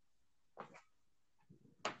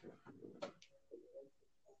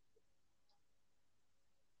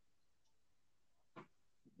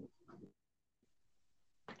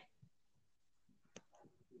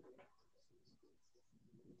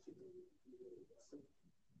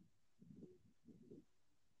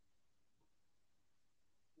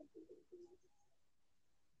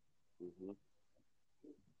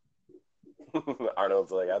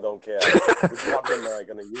 Arnold's like, I don't care. Which weapon am I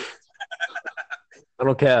going to use? I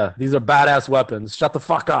don't care. These are badass weapons. Shut the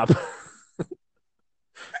fuck up.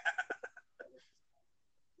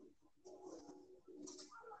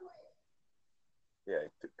 Yeah,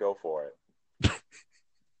 go for it. He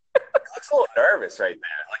looks a little nervous right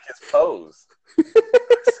there. Like his pose.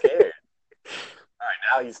 Looks scared. All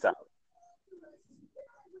right, now he's stopped.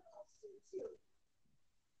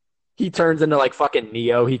 He turns into like fucking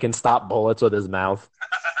Neo. He can stop bullets with his mouth.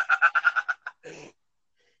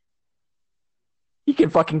 He can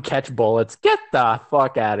fucking catch bullets. Get the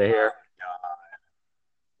fuck out of here.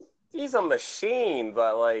 God. He's a machine,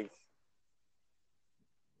 but like.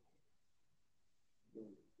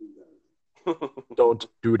 Don't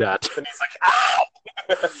do that. And he's like, ow!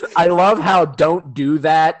 I love how "don't do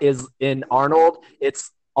that" is in Arnold. It's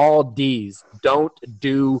all D's. Don't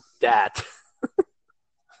do that.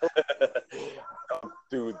 Don't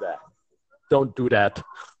do that. Don't do that.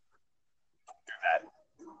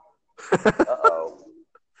 Uh-oh.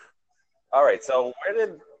 All right, so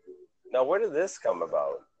where did this come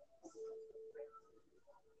about?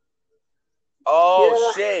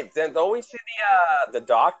 Oh, yeah. Shit. Then don't we see the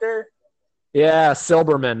doctor? Yeah,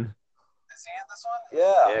 Silberman. Is he in this one?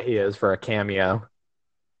 Yeah. Yeah, he is for a cameo.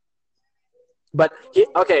 But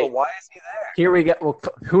okay, But why is he there? here we go. Well,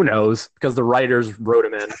 who knows? Because the writers wrote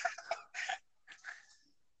him in.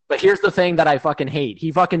 But here's the thing that I fucking hate.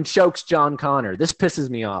 He fucking chokes John Connor. This pisses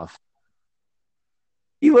me off.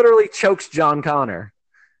 He literally chokes John Connor.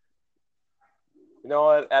 You know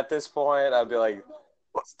what? At this point, I'd be like,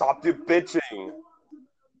 stop the bitching.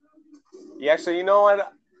 Yeah, actually, you know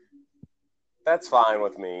what? That's fine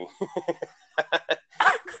with me. He's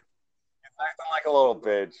acting like a little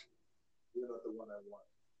bitch.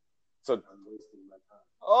 So,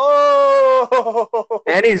 oh,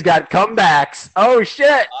 And he's got comebacks. Oh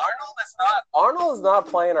shit! Arnold is not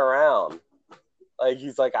playing around. Like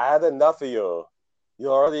he's like, I had enough of you.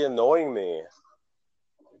 You're already annoying me.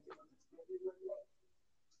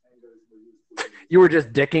 You were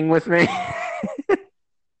just dicking with me.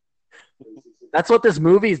 That's what this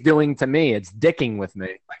movie's doing to me. It's dicking with me.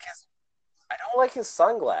 I don't like his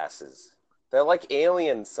sunglasses. They're like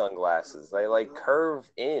alien sunglasses. They like curve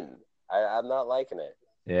in. I'm not liking it.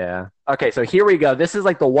 Yeah. Okay, so here we go. This is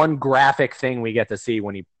like the one graphic thing we get to see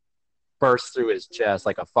when he bursts through his chest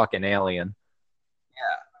like a fucking alien.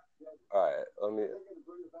 Yeah. All right. Let me.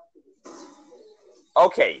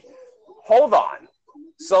 Okay. Hold on.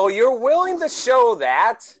 So you're willing to show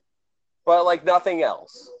that, but like nothing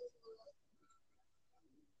else.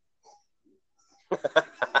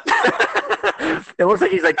 It looks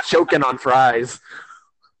like he's like choking on fries.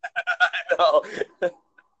 No. Fuck.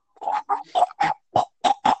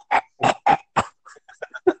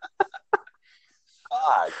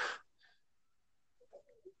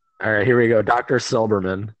 All right, here we go. Dr.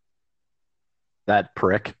 Silberman. That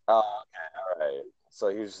prick. Oh, okay. All right. So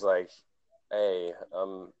he's just like, hey,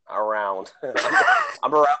 I'm around.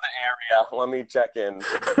 I'm around the area. Let me check in.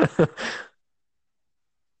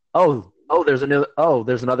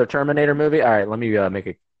 There's another Terminator movie. All right, let me make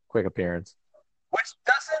a quick appearance. Which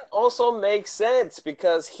doesn't also make sense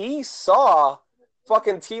because he saw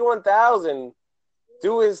fucking T-1000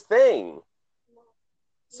 do his thing.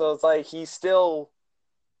 So it's like he's still...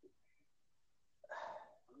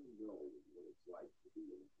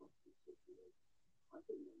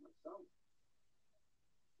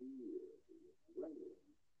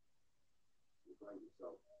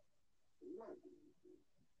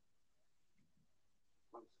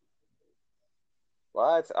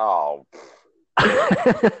 What? Oh.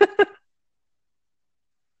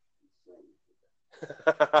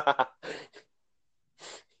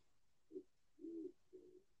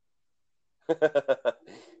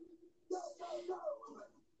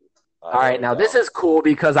 All right, now this is cool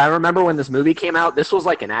because I remember when this movie came out, this was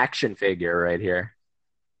like an action figure right here.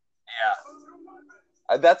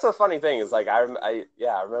 Yeah. That's a funny thing. Is like I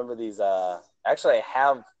remember these. Actually, I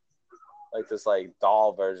have like this like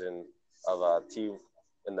doll version of T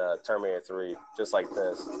in the Terminator 3, just like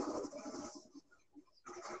this.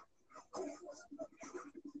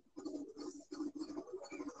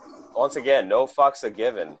 Once again, no fucks are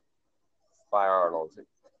given by Arnold.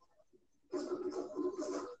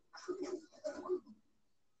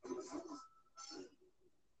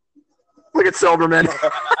 Look at Silverman. He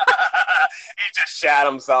just shat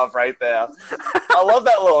himself right there. I love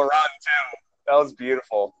that little run too. That was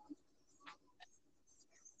beautiful.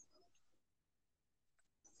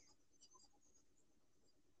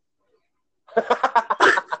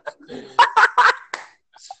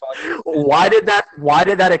 Why did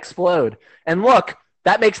that explode? And look,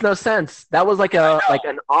 that makes no sense. That was like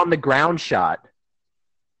an on the ground shot.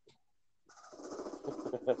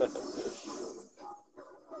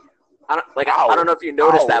 I don't know if you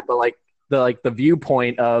noticed that, but like the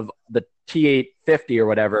viewpoint of the T-850 or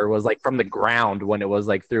whatever was like from the ground when it was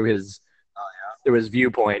like through his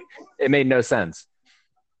viewpoint. It made no sense.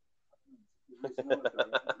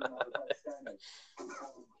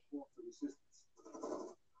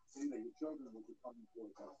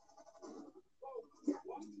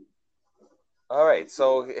 All right,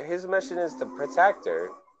 so his mission is to protect her.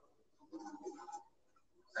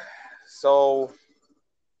 So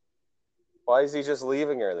why is he just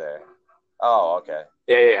leaving her there? Oh, okay.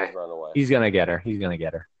 Yeah. Run away. He's gonna get her. Okay,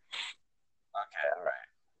 all right.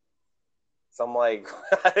 So I'm like,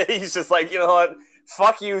 he's just like, you know what?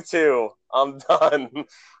 Fuck you too. I'm done.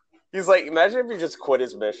 He's like, imagine if he just quit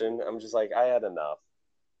his mission. I'm just like, I had enough.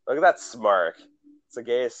 Look at that smirk. It's the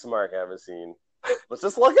gayest smirk I've ever seen. But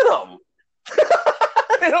just look at him.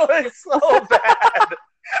 It looks so bad.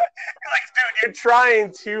 Like, dude, you're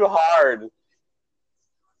trying too hard.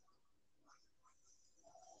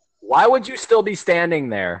 Why would you still be standing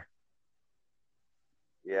there?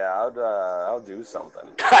 Yeah, I'll do something.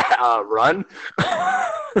 Run.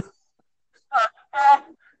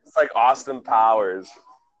 It's like Austin Powers.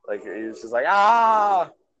 Like he was just like, ah.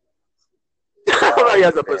 He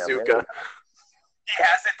has a bazooka. He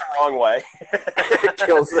has it the wrong way.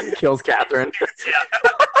 kills Catherine.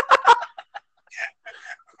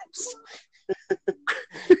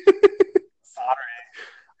 Sorry.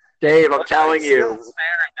 Dave, I'm telling you. Spare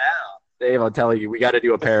it now. Dave, I'm telling you, we got to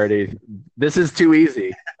do a parody. This is too easy.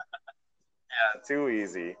 Yeah, too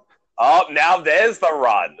easy. Oh, now there's the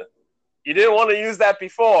run. You didn't want to use that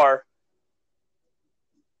before.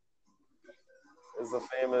 It's the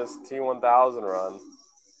famous T1000 run.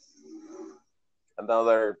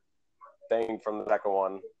 Another thing from the second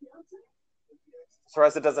one.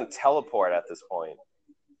 Surprised it doesn't teleport at this point.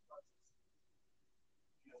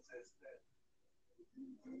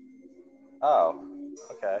 Oh,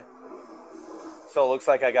 okay. So it looks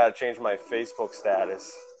like I gotta change my Facebook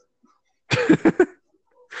status.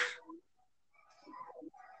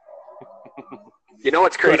 You know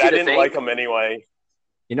what's crazy? But I didn't like him anyway.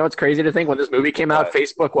 You know what's crazy to think? When this movie came out,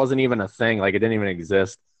 Facebook wasn't even a thing. Like, it didn't even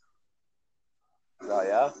exist. Oh,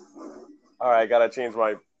 yeah? All right, I got to change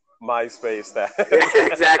my MySpace status.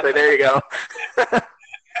 Exactly. There you go.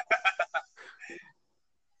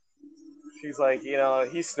 She's like,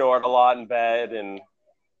 he snored a lot in bed, and,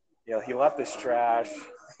 he left his trash.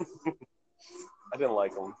 I didn't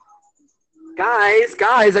like him. Guys,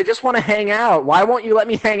 I just want to hang out. Why won't you let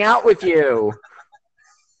me hang out with you?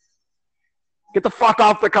 Get the fuck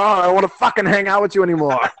off the car. I don't want to fucking hang out with you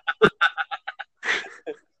anymore.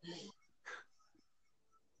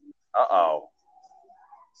 Uh-oh.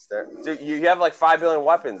 Dude, you have like 5 billion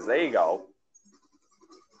weapons. There you go.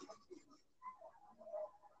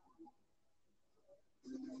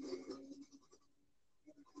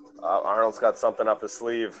 Arnold's got something up his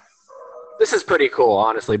sleeve. This is pretty cool,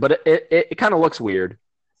 honestly, but it kind of looks weird.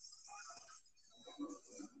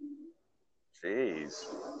 Jeez.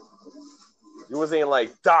 He wasn't even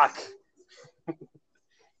like, Doc.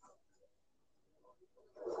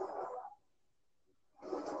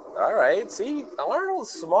 All right. See,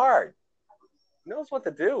 Arnold's smart. He knows what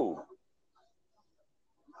to do.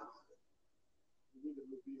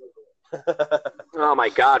 Oh, my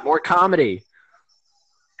God. More comedy.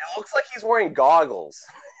 It looks like he's wearing goggles.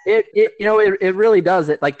 It really does.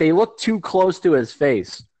 It like they look too close to his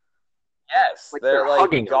face. Yes, like they're like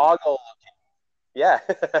hugging goggle. Yeah.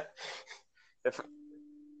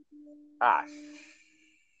 Am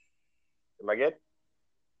I good?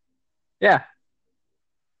 Yeah.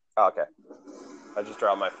 Oh, okay. I just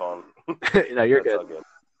dropped my phone. No, you're good. Good.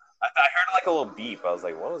 I heard like a little beep. I was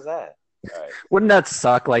like, "What was that?" All right. Wouldn't that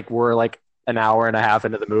suck? Like we're like an hour and a half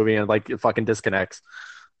into the movie and like it fucking disconnects.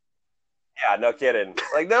 Yeah, no kidding.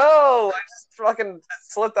 Like, no, I just fucking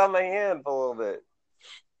slipped on my hand for a little bit.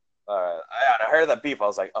 All right. I heard that beep. I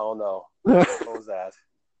was like, oh, no. What was that?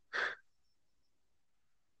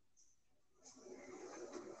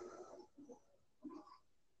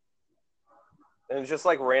 And it's just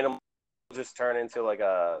like random, just turn into like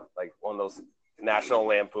one of those National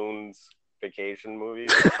Lampoon's vacation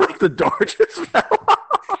movies. The door just fell off.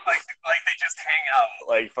 Like they just hang out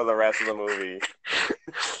like for the rest of the movie.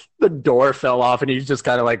 The door fell off, and he's just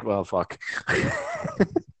kind of like, well, fuck.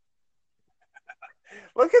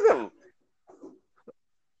 Look at him.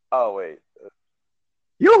 Oh, wait.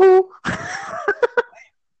 Yoo-hoo!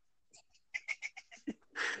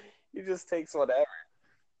 He just takes whatever.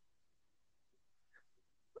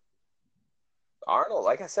 Arnold,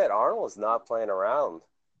 like I said, Arnold is not playing around.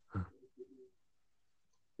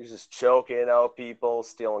 He's just choking out people,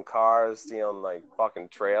 stealing cars, stealing like fucking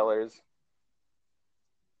trailers.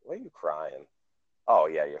 Why are you crying? Oh,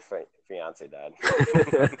 yeah, your fiance died.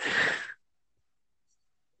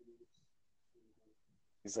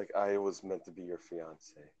 He's like, I was meant to be your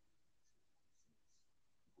fiance.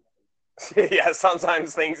 Yeah,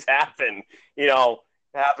 sometimes things happen. It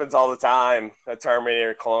happens all the time. A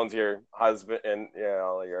Terminator clones your husband and,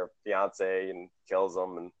 your fiance and kills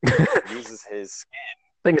him and uses his skin.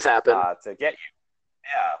 Things happen. To get you.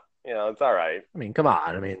 Yeah, it's all right. I mean, come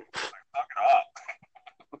on. I mean, fuck it up.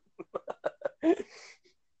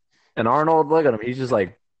 And Arnold, look at him. He's just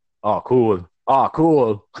like, oh, cool. Oh,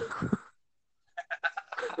 cool.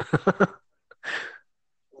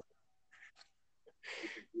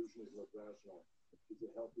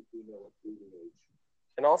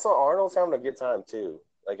 And also, Arnold's having a good time, too.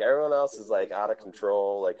 Like, everyone else is, like, out of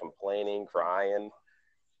control, like, complaining, crying.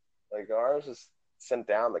 Like, Arnold's just sent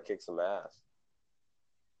down to kick some ass.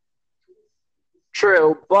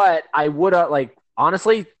 True, but I would have, like,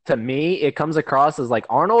 honestly, to me, it comes across as like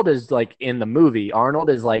Arnold is like in the movie. Arnold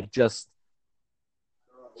is like just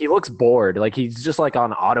he looks bored, like he's just like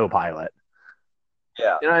on autopilot.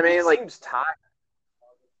 Yeah, you know what I mean? Like, seems tired.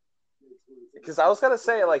 because I was gonna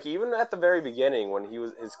say, like, even at the very beginning when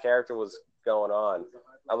his character was going on,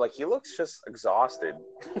 I'm like, he looks just exhausted.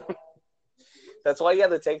 That's why he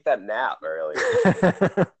had to take that nap earlier.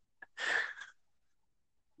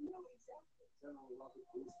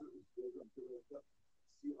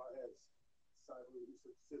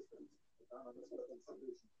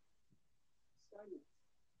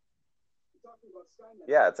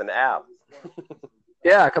 Yeah, it's an app.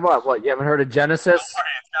 Yeah, come on. What, you haven't heard of Genesis?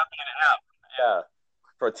 Yeah,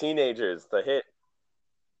 for teenagers, the hit.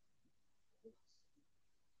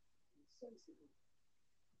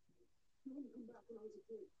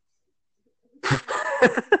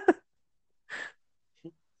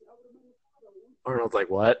 Arnold's like,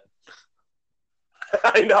 what?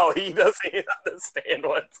 I know he doesn't even understand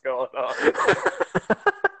what's going on.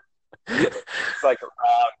 It's like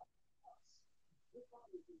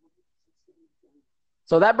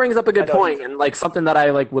So that brings up a good point, and like something that I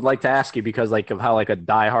like would like to ask you because like of how like a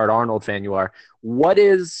diehard Arnold fan you are.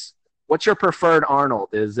 What's your preferred Arnold?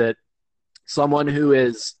 Is it someone who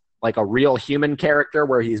is like a real human character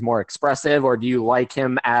where he's more expressive, or do you like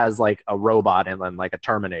him as like a robot and then like a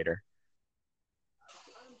Terminator?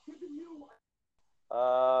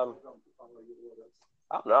 I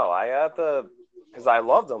don't know. I have to because I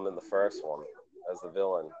loved him in the first one as the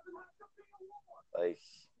villain. Like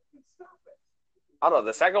I don't know.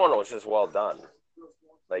 The second one was just well done.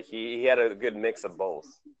 Like he had a good mix of both.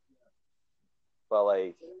 But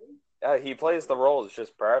like he plays the roles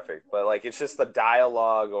just perfect. But like it's just the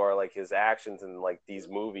dialogue or like his actions in like these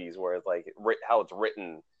movies where it's like how it's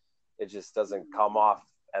written, it just doesn't come off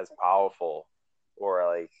as powerful or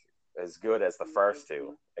like as good as the first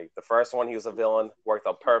two. Like the first one, he was a villain, worked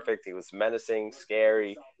out perfect. He was menacing,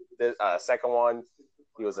 scary. The second one,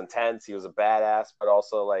 he was intense. He was a badass, but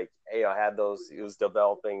also like had those. He was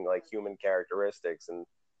developing like human characteristics, and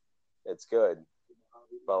it's good.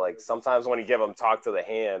 But like sometimes when you give him talk to the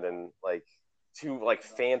hand and like too like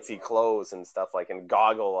fancy clothes and stuff like and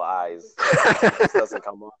goggle eyes, it just doesn't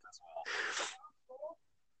come off as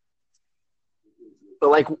But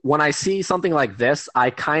like when I see something like this, I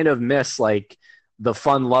kind of miss like the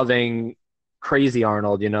fun-loving, crazy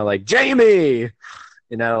Arnold. Like Jamie.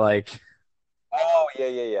 Like. Oh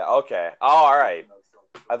yeah. Okay. Oh, all right.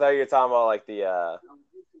 I thought you were talking about like the out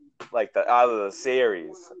of the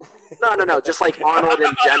series. No. Just like Arnold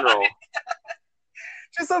in general.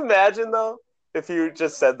 Just imagine though if you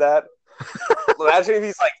just said that. Imagine if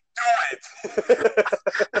he's like, do it.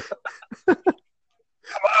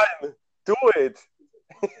 Come on, do it.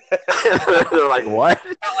 They're like, what?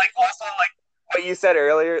 But like also like what you said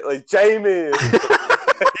earlier, like Jamie. He's just like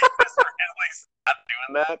stop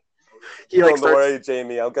doing that. Don't worry,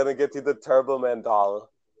 Jamie. I'm gonna get you the Turbo Man doll.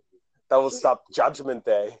 That will stop Judgment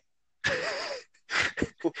Day.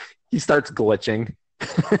 He starts glitching.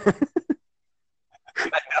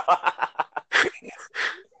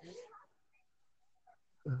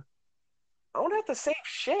 I don't have to save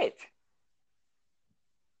shit.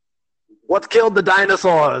 What killed the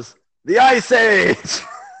dinosaurs? The Ice Age!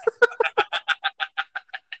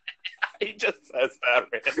 He just says that,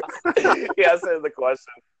 man. He answers the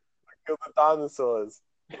question. What killed the dinosaurs?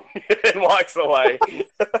 And walks away.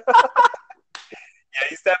 Yeah,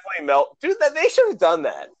 he's definitely Dude, they should have done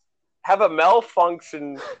that. Have a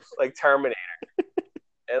malfunction like Terminator.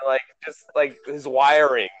 And like just like his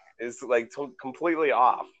wiring is like completely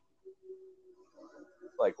off.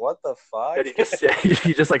 Like what the fuck?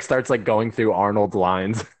 He just like starts like going through Arnold's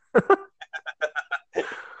lines.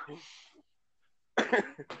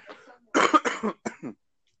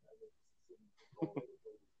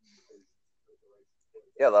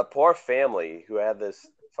 Yeah, the poor family who had this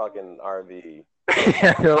fucking RV.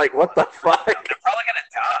 Yeah, they're like, what the fuck? They're probably gonna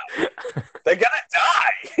die. They're gonna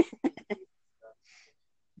die.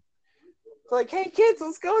 It's like, hey kids,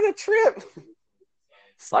 let's go on a trip.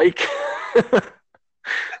 Psych. They're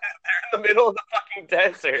in the middle of the fucking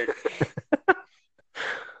desert.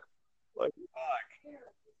 Like, fuck.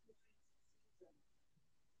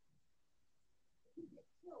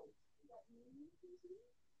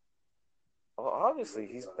 Well, obviously,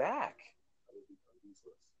 he's back.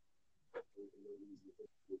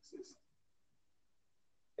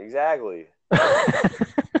 Exactly. Do you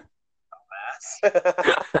even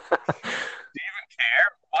care?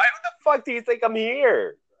 Why the fuck do you think I'm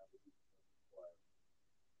here?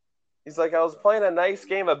 He's like, I was playing a nice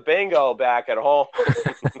game of bingo back at home.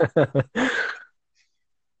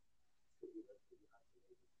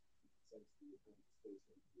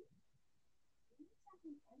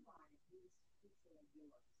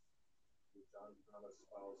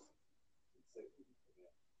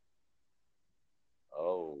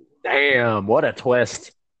 Oh. Damn, what a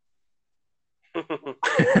twist.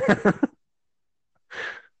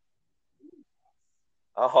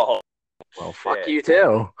 Oh Well, fuck shit, you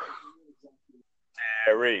too.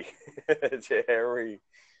 Jerry, Jerry.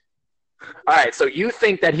 All right, so you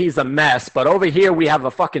think that he's a mess, but over here we have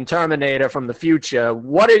a fucking Terminator from the future.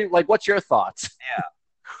 What's your thoughts?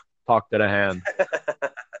 Talk to the hand.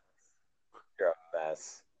 You're a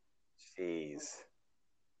mess. Jeez.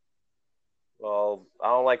 Well, I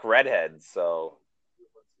don't like redheads, so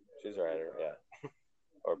she's a redhead, yeah.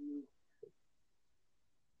 Or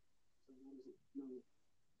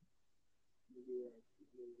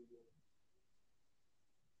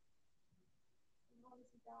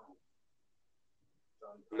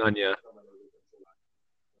None yet.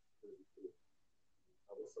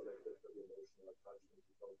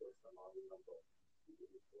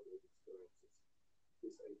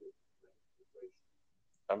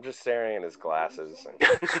 I'm just staring at his glasses.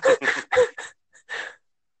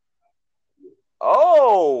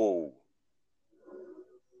 Oh,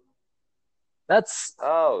 That's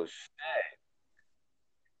oh,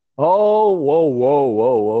 oh whoa whoa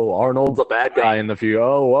whoa whoa. Arnold's a bad guy in the future.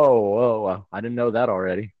 Oh whoa whoa whoa. I didn't know that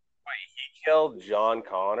already. he killed John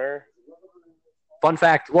Connor. Fun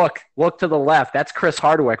fact: look to the left. That's Chris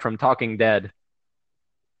Hardwick from Talking Dead.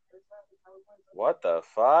 What the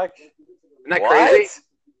fuck? Isn't that What? crazy?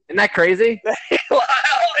 Isn't that crazy?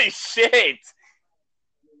 Holy shit!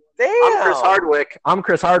 I'm Damn,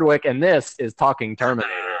 Chris Hardwick, and this is Talking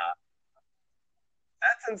Terminator.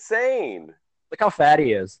 that's insane. Look how fat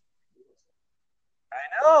he is. I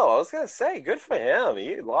know. I was gonna say, good for him.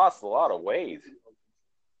 He lost a lot of weight.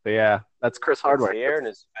 But yeah, that's Chris His Hardwick. hair and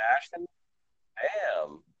his fashion.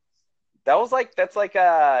 Damn. That's like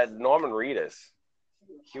Norman Reedus.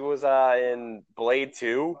 He was in Blade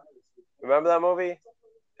 2. Remember that movie?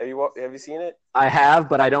 Have you seen it? I have,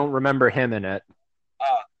 but I don't remember him in it.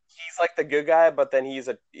 He's like the good guy, but then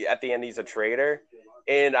at the end he's a traitor.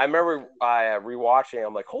 And I remember rewatching.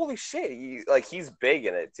 I'm like, holy shit! He's big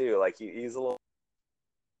in it too. Like he's a little.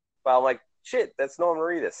 But I'm like, shit, that's Norman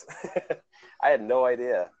Reedus. I had no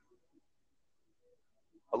idea.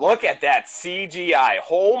 Look at that CGI.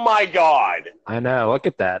 Oh my god. I know. Look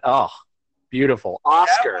at that. Oh, beautiful. That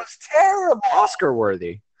Oscar. was terrible. Oscar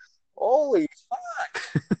worthy. Holy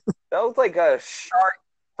fuck. That was like a shark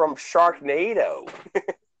from Sharknado.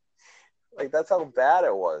 Like that's how bad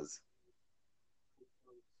it was.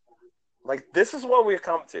 Like this is what we've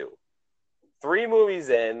come to. 3 movies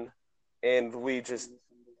in, and we just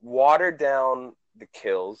watered down the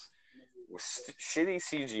kills with shitty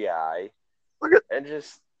CGI and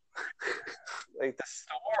just like the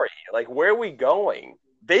story. Like where are we going?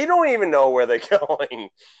 They don't even know where they're going.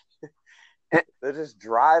 They're just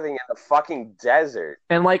driving in the fucking desert.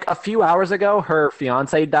 And like a few hours ago, her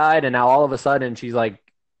fiance died, and now all of a sudden she's like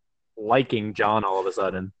liking John all of a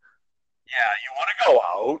sudden. Yeah, you want to go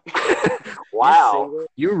out? Wow.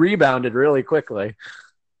 You rebounded really quickly.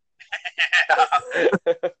 Yeah.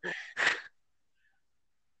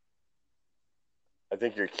 I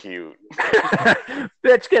think you're cute.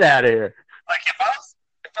 Bitch, get out of here. Like if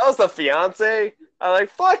I was the fiance, I'm like,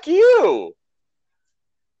 fuck you.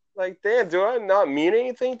 Like, damn, do I not mean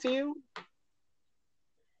anything to you?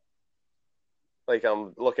 Like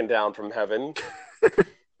I'm looking down from heaven.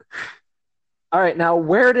 All right, now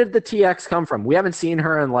where did the TX come from? We haven't seen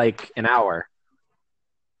her in like an hour.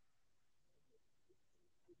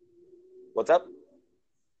 What's up?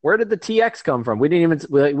 Where did the TX come from? We didn't even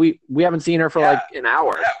we haven't seen her for like an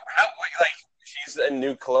hour. Yeah, like she's in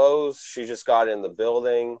new clothes. She just got in the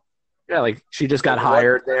building. Yeah, like she just got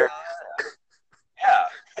hired there. Yeah.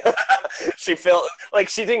 She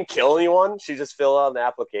didn't kill anyone. She just filled out an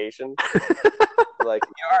application. Like,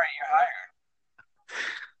 you're hired.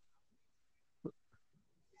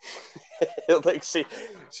 Like she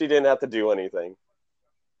didn't have to do anything.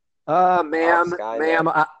 Ma'am,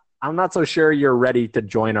 I'm not so sure you're ready to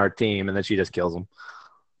join our team. And then she just kills him.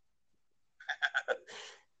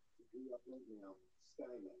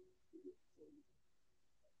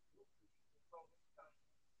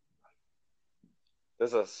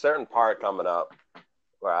 There's a certain part coming up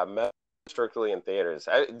where I met strictly in theaters.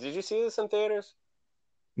 Did you see this in theaters?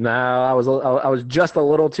 No, I was just a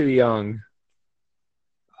little too young.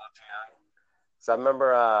 So I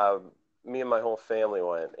remember me and my whole family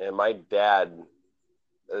went, and my dad.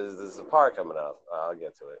 There's a part coming up. I'll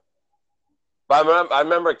get to it. But I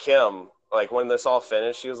remember Kim, like when this all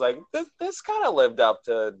finished, she was like, "This kind of lived up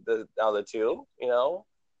to the other two, you know."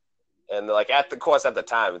 And like at the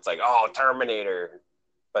time, it's like, "Oh, Terminator,"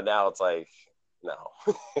 but now it's like, no,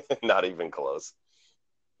 not even close.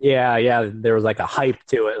 Yeah, yeah. There was like a hype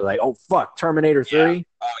to it, like, oh fuck, Terminator Yeah. 3.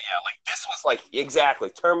 Oh yeah, like this was like exactly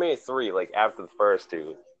Terminator 3, like after the first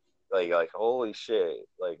two. Like holy shit.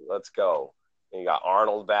 Like let's go. And you got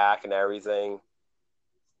Arnold back and everything.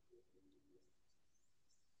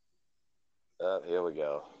 Here we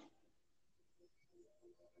go.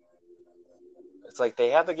 It's like they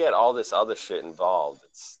have to get all this other shit involved.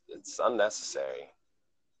 It's unnecessary.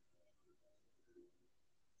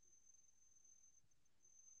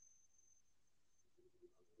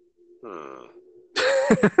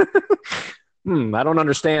 Hmm. I don't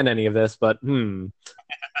understand any of this, but He's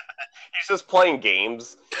just playing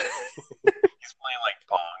games. He's playing like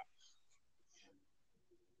Pong.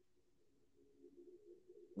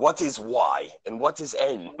 What is Y and what is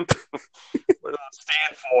N? What does it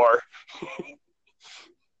stand for?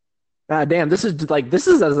 damn, this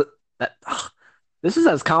is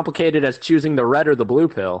as complicated as choosing the red or the blue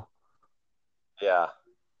pill. Yeah.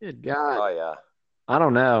 Good God, Oh yeah. I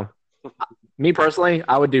don't know. Me personally,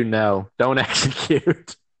 I would do no. Don't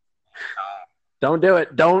execute. Don't do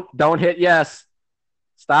it. Don't hit yes.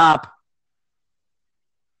 Stop.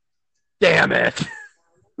 Damn it.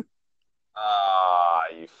 Ah,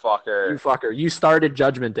 you You fucker. fucker. You started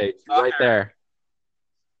Judgment Day. You're right there.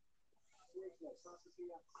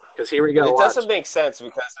 Because here we go. It Watch. doesn't make sense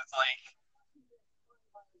because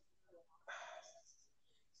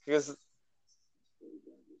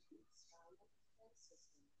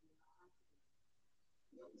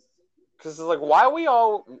because like why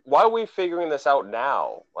are we figuring this out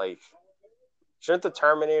now? Like shouldn't the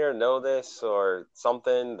Terminator know this or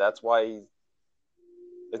something? That's why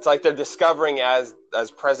it's like they're discovering as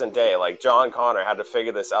present day. Like John Connor had to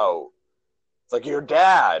figure this out. It's like your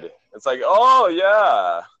dad. It's like, oh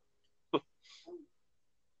yeah.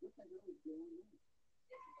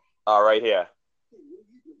 Oh, right here.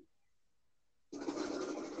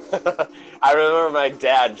 I remember my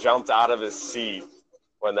dad jumped out of his seat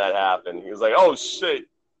when that happened. He was like, "Oh shit!"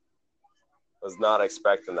 Was not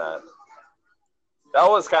expecting that. That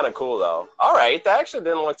was kind of cool though. All right, that actually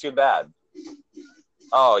didn't look too bad.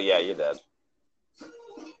 Oh yeah, you did.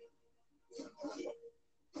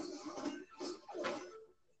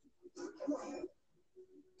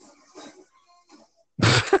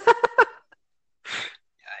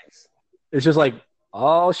 Yikes. It's just like,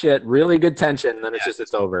 oh shit, really good tension. And then it's Yeah, just,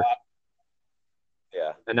 it's over.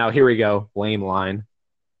 yeah. And now here we go. Lame line.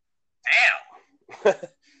 Damn.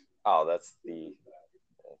 Oh, that's the.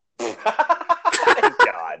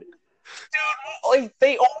 God, dude, like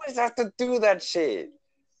they always have to do that shit,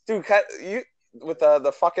 dude. You with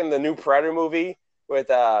the fucking the new Predator movie with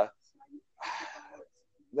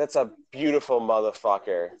that's a beautiful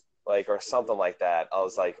motherfucker, like or something like that. I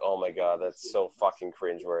was like, oh my god, that's so fucking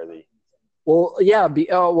cringeworthy. Well, yeah.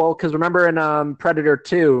 Because remember in Predator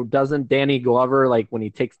 2, doesn't Danny Glover, like when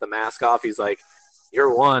he takes the mask off, he's like,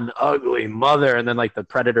 you're one ugly mother. And then like the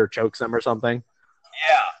Predator chokes him or something.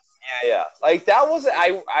 Yeah. Like that was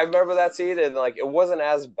I remember that scene and like it wasn't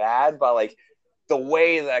as bad, but like the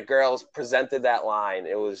way that girls presented that line,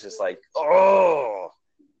 it was just like, oh.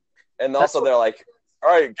 And That's also what, they're like, all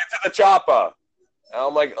right, get to the chopper. And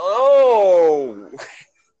I'm like, oh,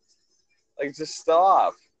 like just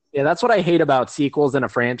stop. yeah, that's what I hate about sequels in a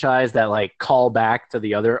franchise that like call back to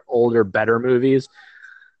the other older, better movies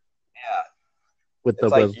Yeah, with it's the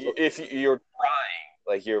like with if you're trying,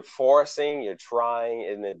 like you're forcing, you're trying,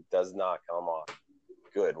 and it does not come off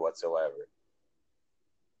good whatsoever.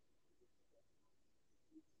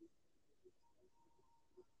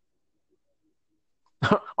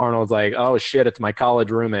 Arnold's like, oh shit, it's my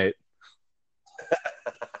college roommate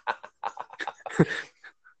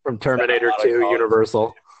from Terminator 2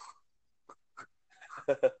 Universal.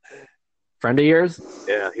 Friend of yours?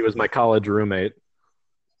 Yeah, he was my college roommate.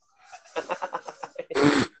 That's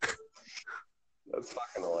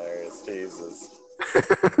fucking hilarious. Jesus.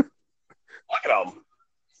 Look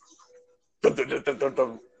at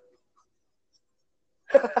him.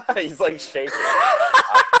 He's like shaking.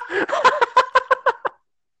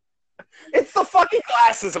 It's the fucking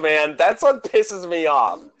glasses, man. That's what pisses me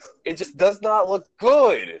off. It just does not look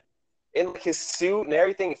good. And like his suit and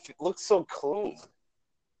everything looks so clean.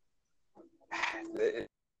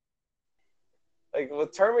 Like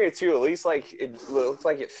with Terminator 2, at least like it looked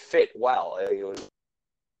like it fit well.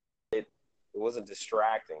 It wasn't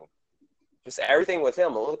distracting. Just everything with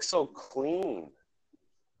him, it looks so clean.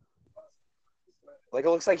 Like it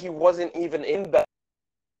looks like he wasn't even in bed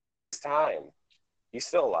this time. He's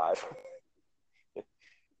still alive.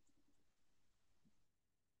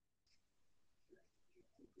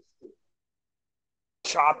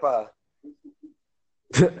 Choppa.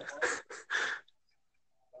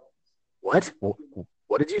 What?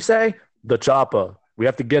 What did you say? The chopper. We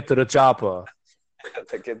have to get to the chopper.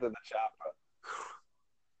 To get to the chopper.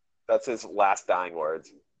 That's his last dying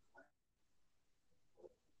words.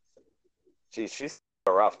 Geez, she's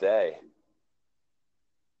a rough day.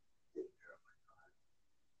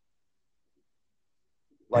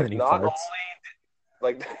 And Like then he not farts. only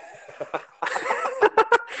like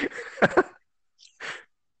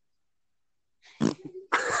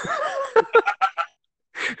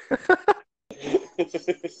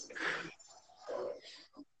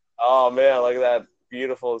oh man, look at that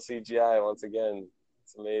beautiful CGI once again.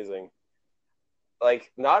 It's amazing.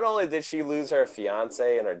 Like not only did she lose her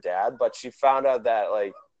fiance and her dad, but she found out that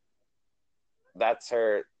like that's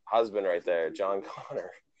her husband right there, John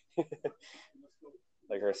Connor.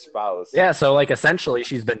 Like her spouse. Yeah, so like essentially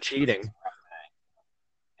she's been cheating.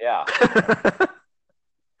 Yeah.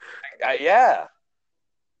 Yeah.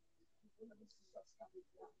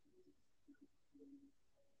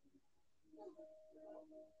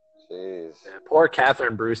 Jeez. Poor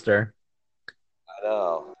Catherine Brewster. I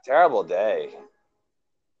know. Terrible day.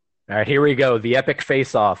 All right, here we go. The epic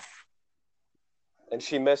face-off. And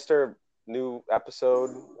she missed her new episode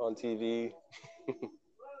on TV.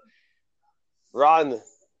 Run.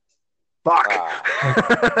 Fuck.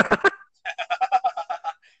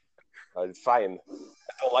 Fine.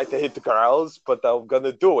 I don't like to hit the girls, but I'm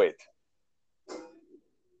gonna do it.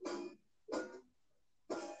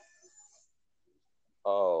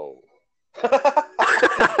 Oh.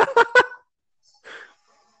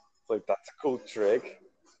 Like that's a cool trick.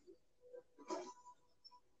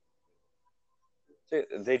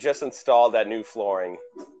 They just installed that new flooring.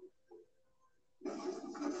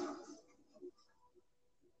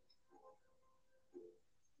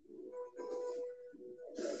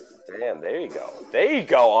 Damn, there you go. There you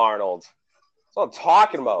go, Arnold. That's what I'm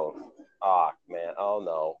talking about. Oh, man. Oh,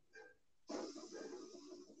 no.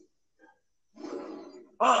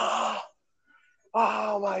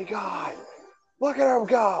 Oh, my God. Look at him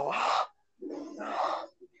go.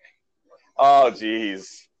 Oh,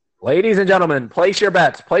 jeez. Ladies and gentlemen, place your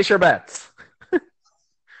bets. Place your bets.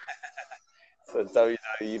 It's a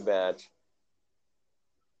WWE match.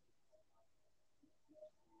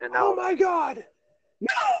 And now, oh, my God.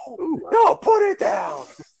 No. ooh. No, put it down.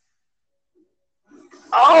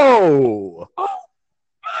 Oh, Oh,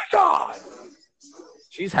 my God.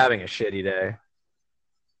 she's having a shitty day.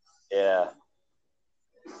 Yeah.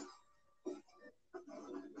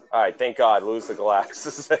 All right, thank God. Lose the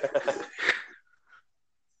glasses.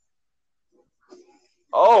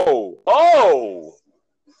 Oh!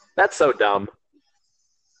 That's so dumb.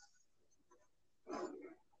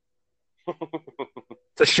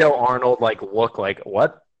 To show Arnold like look like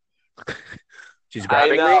what? She's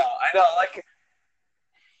grabbing me. I know.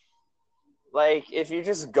 Like if you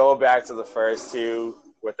just go back to the first two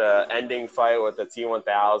with the ending fight with the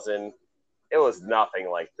T1000, it was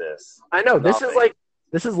nothing like this. I know. Nothing.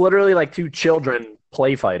 This is literally like two children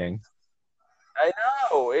play fighting. I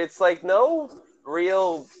know. It's like no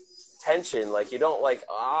real tension. Like you don't like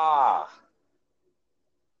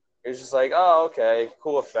It's just like, oh, okay,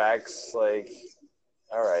 cool effects. Like,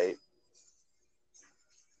 all right.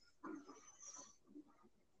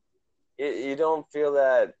 You don't feel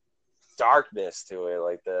that darkness to it,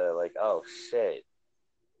 like oh shit.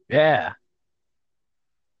 Yeah.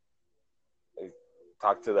 Like,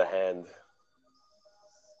 talk to the hand.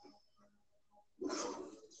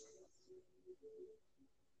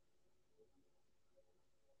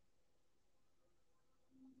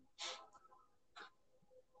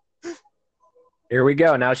 Here we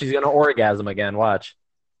go. Now she's gonna orgasm again. Watch.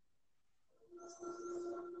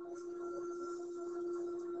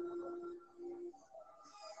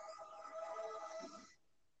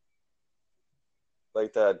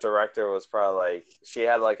 Like the director was probably like, she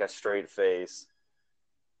had like a straight face.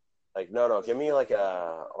 Like, no, give me like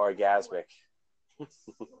a orgasmic.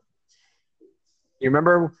 You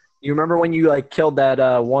remember when you like killed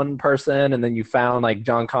that one person and then you found like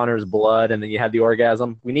John Connor's blood and then you had the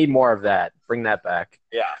orgasm? We need more of that. Bring that back.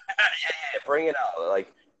 Yeah. Yeah, bring it out.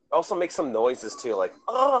 Like, also make some noises too, like,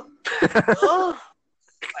 like,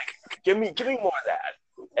 give me more of that.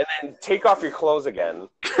 And then take off your clothes again.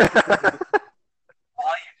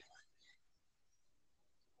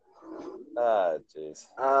 Jeez.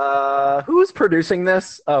 Who's producing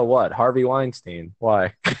this? Oh, what? Harvey Weinstein.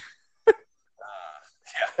 Why?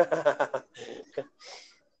 Yeah.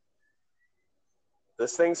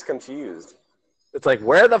 This thing's confused. It's like,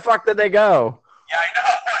 where the fuck did they go? Yeah, I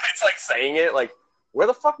know. It's like saying it like, where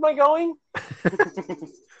the fuck am I going?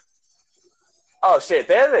 Oh shit,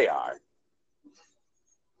 there they are.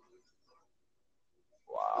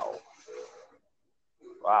 Wow.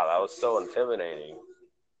 Wow, that was so intimidating.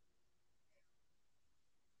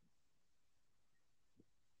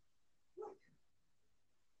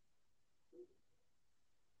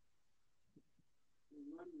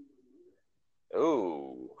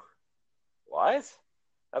 Ooh. What?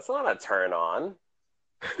 That's not a turn on.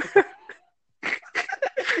 You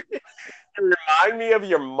remind me of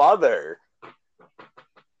your mother.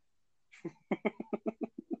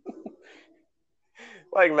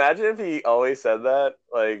 Like, imagine if he always said that.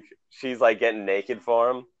 Like, she's like getting naked for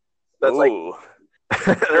him. That's Ooh. like,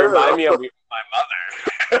 You remind me of my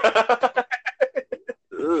mother.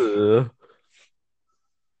 Ugh.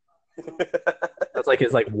 That's like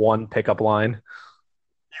his like one pickup line.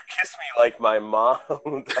 You kiss me like my mom.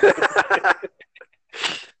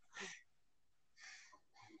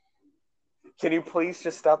 Can you please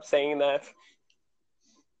just stop saying that?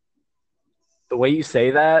 The way you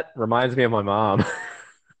say that reminds me of my mom.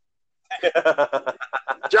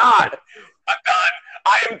 John! I'm done.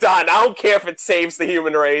 I am done. I don't care if it saves the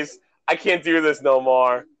human race. I can't do this no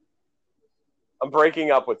more. I'm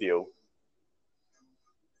breaking up with you.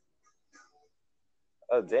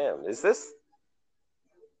 Oh, damn. Is this...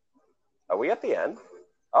 Are we at the end?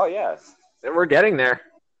 Oh, yes. And we're getting there.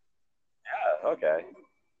 Yeah, okay.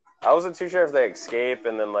 I wasn't too sure if they escape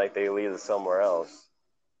and then, like, they leave somewhere else.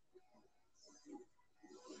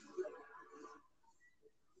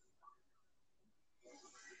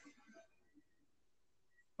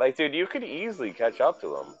 Like, dude, you could easily catch up to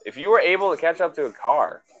them. If you were able to catch up to a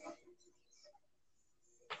car.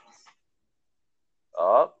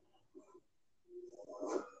 Oh.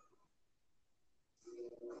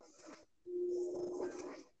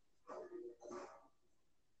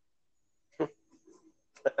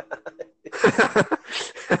 I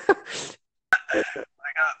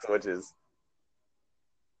got twitches.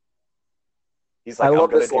 He's like, I love I'm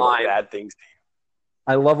going to this do line. bad things to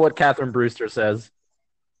I love what Catherine Brewster says.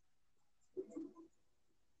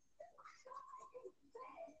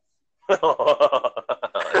 you. Oh,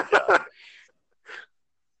 God.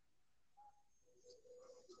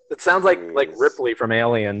 It sounds like Ripley from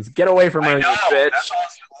Aliens. Get away from her, I know. you bitch. That's what I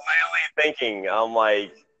was literally thinking. I'm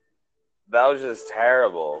like, that was just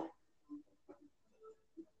terrible.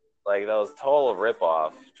 Like, that was total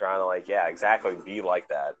ripoff. Trying to, like, yeah, exactly be like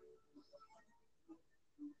that.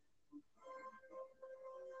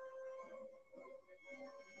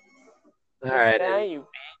 All right.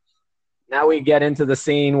 Now we get into the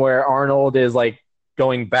scene where Arnold is like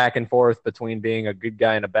going back and forth between being a good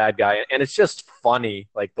guy and a bad guy, and it's just funny,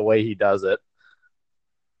 like the way he does it.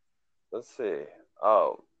 Let's see.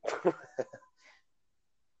 Oh.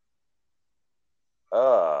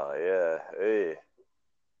 Oh, yeah. Hey.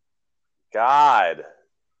 God.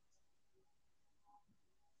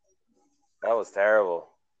 That was terrible.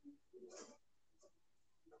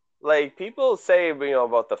 Like, people say, you know,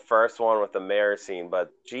 about the first one with the mayor scene,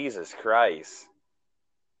 but Jesus Christ.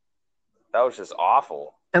 That was just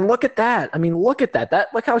awful. And look at that. I mean, look at that.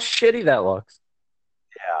 Look how shitty that looks.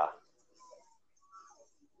 Yeah.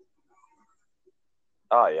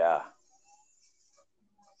 Oh, yeah.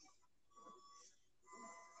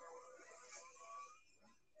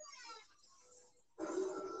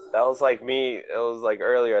 That was like me. It was like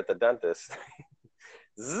earlier at the dentist.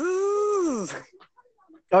 Zzz.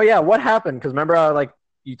 Oh yeah, what happened? Because remember, like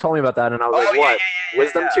you told me about that, and I was like, "What?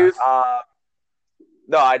 Wisdom tooth?"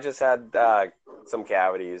 No, I just had some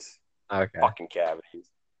cavities. Okay. Fucking cavities.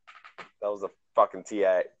 That was a fucking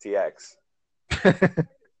TX.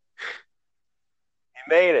 He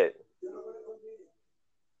made it.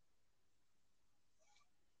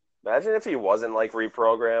 Imagine if he wasn't like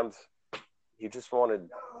reprogrammed. He just wanted.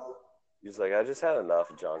 He's like, I just had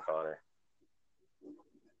enough of John Connor.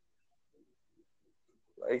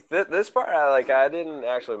 Like this part, I didn't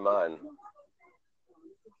actually mind.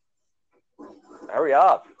 Hurry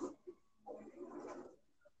up.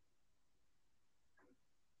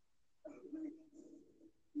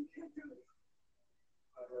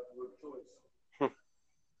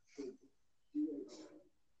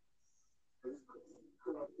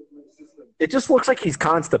 It just looks like he's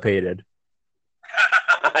constipated.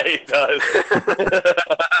 He does.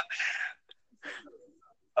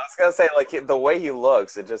 I was gonna say, like, the way he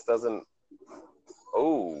looks, it just doesn't.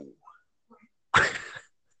 Oh, that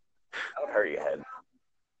would hurt your head.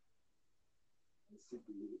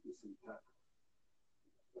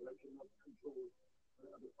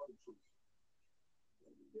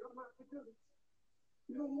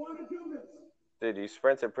 Dude, you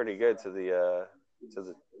sprinted pretty good to the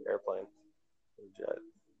airplane, jet.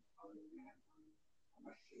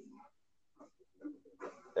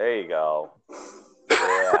 There you go.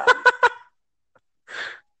 Yeah.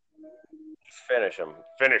 finish him.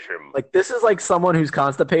 Finish him. Like, this is like someone who's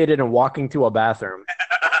constipated and walking to a bathroom.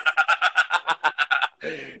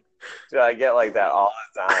 Dude, I get like that all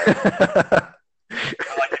the time.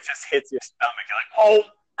 Like, it just hits your stomach. You're like, oh!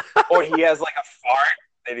 Or he has like a fart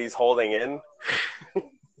that he's holding in.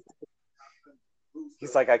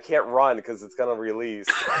 He's like, I can't run because it's going to release.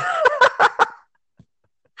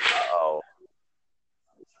 Uh-oh.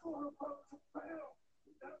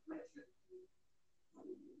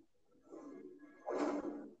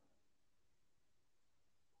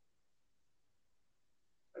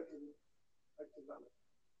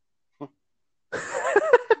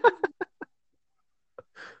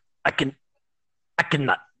 I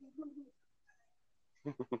cannot.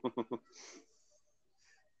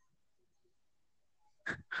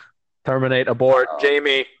 Terminate, abort.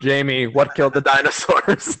 Jamie, what killed the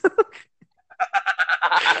dinosaurs?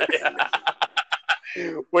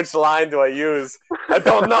 Which line do I use? I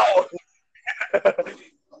don't know.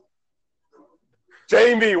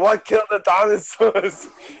 Jamie, what killed the dinosaurs?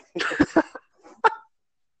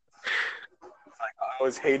 I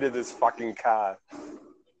always hated this fucking car.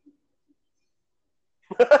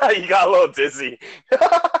 You got a little dizzy.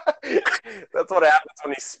 That's what happens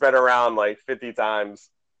when he sped around like 50 times.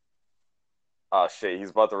 Oh shit,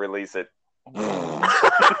 he's about to release it. There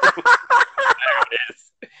it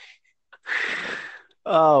is.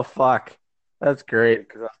 Oh fuck. That's great.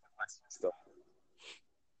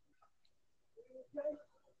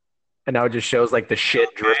 And now it just shows like the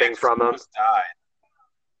shit dripping from him.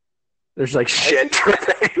 There's like shit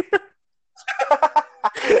dripping.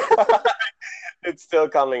 It's still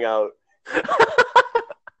coming out.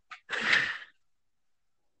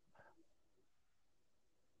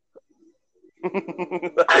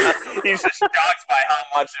 He's just shocked by how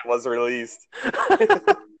much it was released.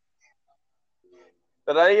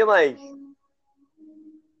 But are you like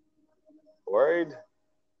worried?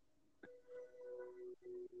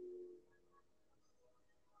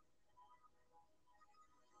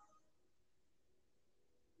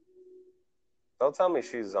 Don't tell me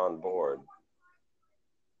she's on board.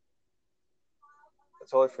 I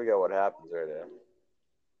totally forget what happens right there.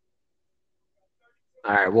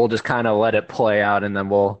 All right, we'll just kind of let it play out, and then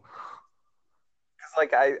we'll. Cause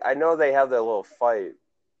like I know they have their little fight.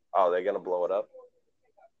 Oh, they're gonna blow it up.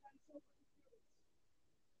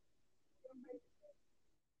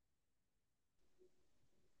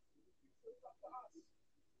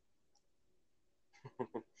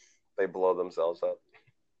 They blow themselves up.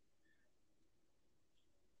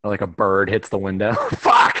 Or like a bird hits the window.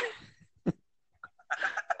 Fuck!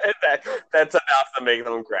 That's enough to make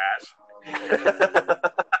them crash. And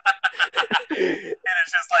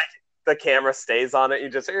it's just like the camera stays on it. You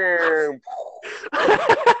just like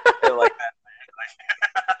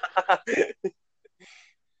that.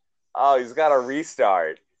 Oh, he's got to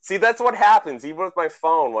restart. See, that's what happens. Even with my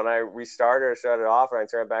phone, when I restart it or shut it off and I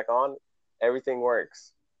turn it back on, everything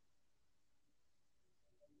works.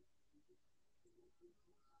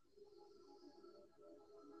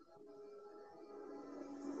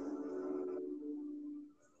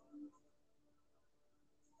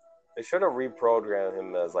 They should have reprogrammed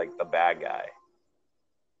him as like the bad guy.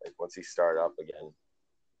 Like once he started up again.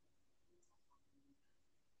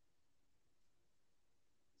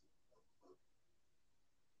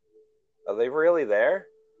 Are they really there?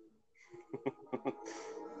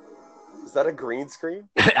 Is that a green screen?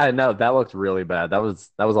 I know that looked really bad. That was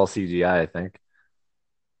all CGI, I think.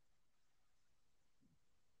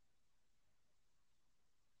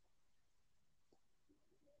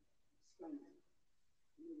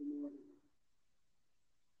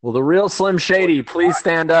 Will the real Slim Shady please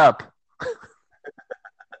stand up?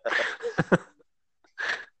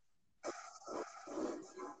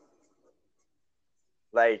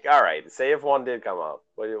 Like, all right, say if one did come up,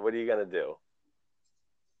 what are you going to do?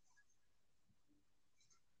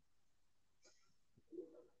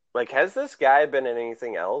 Like, has this guy been in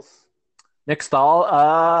anything else? Nick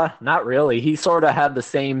Stahl? Not really. He sort of had the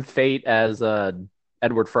same fate as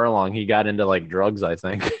Edward Furlong. He got into like drugs, I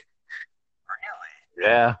think. Really?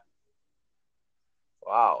 Yeah.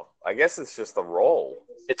 Wow. I guess it's just the role.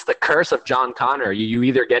 It's the curse of John Connor. You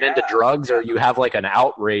either get into drugs or you have like an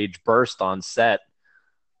outrage burst on set.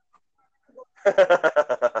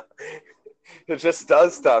 It just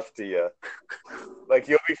does stuff to you. Like,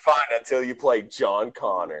 you'll be fine until you play John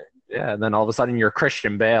Connor. Yeah, and then all of a sudden you're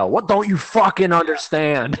Christian Bale. What don't you fucking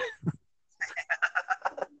understand?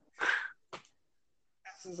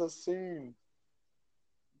 This is a scene.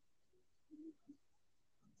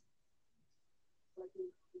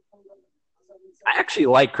 I actually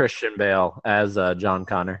like Christian Bale as John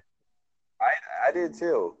Connor. I did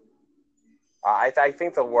too. I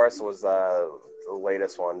think the worst was the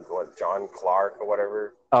latest one, what, John Clark or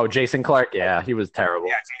whatever. Oh, Jason Clark. Yeah, he was terrible.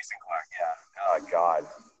 Yeah, Jason Clark. Yeah. Oh God,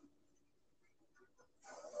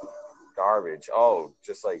 garbage. Oh,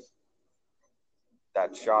 just like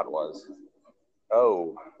that shot was.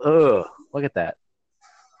 Oh. Ugh, look at that.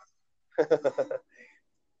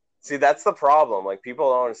 See, that's the problem. Like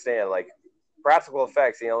people don't understand. Like practical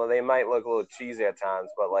effects, they might look a little cheesy at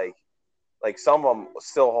times, but like some of them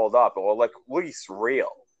still hold up or look at least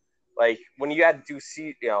real. Like when you had to do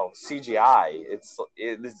CGI, it's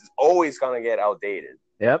always gonna get outdated.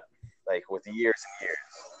 Yep. Like with years and years.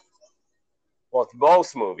 Well, with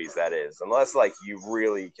most movies, that is, unless like you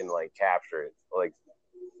really can like capture it, like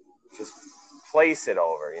just place it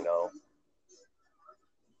over.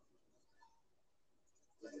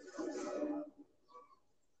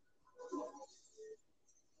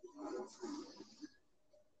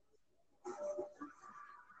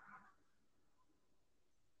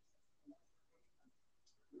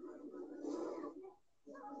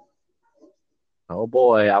 Oh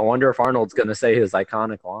boy, I wonder if Arnold's gonna say his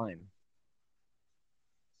iconic line.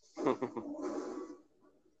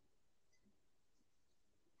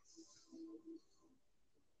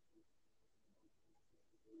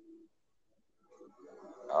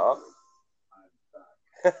 Oh.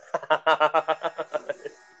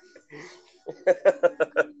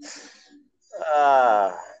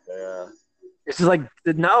 Yeah. It's just like,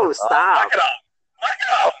 no, stop. Look it up. Look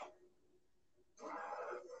it up.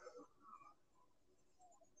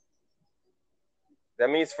 That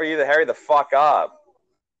means for you to hurry the fuck up.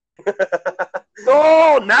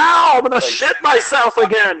 Go now! I'm gonna shit myself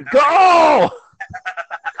again. Go!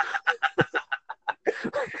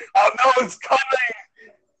 Oh no, it's coming!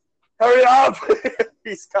 Hurry up!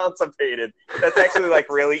 He's constipated. That's actually like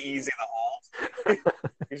really easy to hold.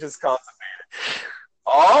 He's just constipated.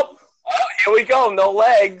 Oh, here we go. No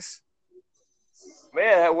legs.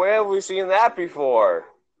 Man, where have we seen that before?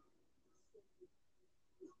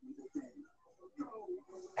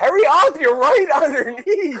 Hurry up! You're right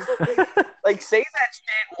underneath. Like, say that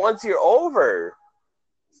shit once you're over.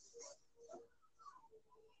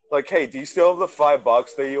 Like, hey, do you still have the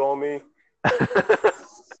 $5 that you owe me?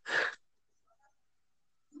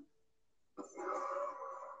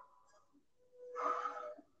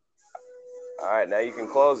 All right, now you can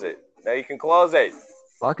close it. Now you can close it.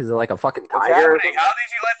 Fuck, is it like a fucking What's tiger? happening? How did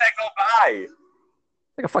you let that go by?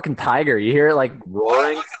 Like a fucking tiger. You hear it like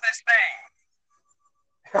roaring? Look at this thing.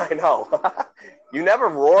 I know. You never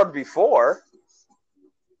roared before.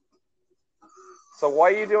 So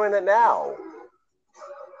why are you doing it now?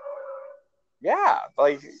 Yeah,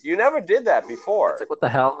 like you never did that before. It's like, what the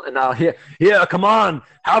hell? And now, here, come on,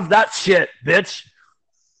 have that shit, bitch.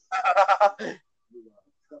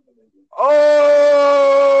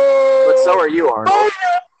 Oh! But so are you, Arnold. Oh,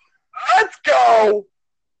 let's go!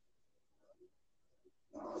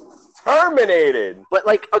 Terminated. But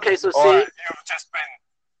like, okay, so see,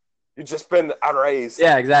 you've just been outraised.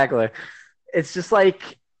 Yeah, exactly. It's just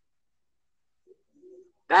like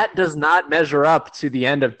that does not measure up to the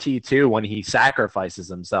end of T2 when he sacrifices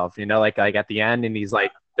himself. Like at the end, and he's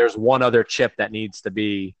like, "There's one other chip that needs to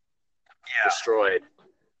be destroyed."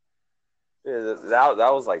 Yeah,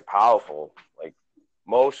 that was like powerful, like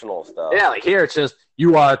emotional stuff. Yeah, like here it's just,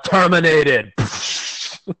 you are terminated. I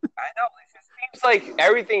know. It just seems like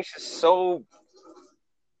everything's just so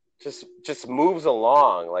just moves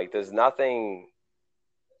along. Like there's nothing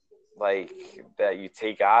like that you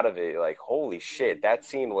take out of it. Like, holy shit, that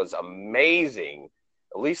scene was amazing.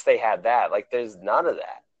 At least they had that. Like there's none of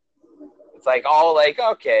that. It's like all like,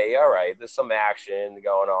 okay, all right, there's some action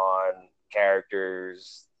going on,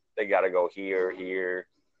 characters, they gotta go here.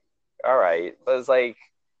 All right. But it's like,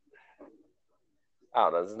 I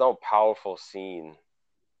don't know, there's no powerful scene.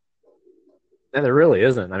 Yeah, there really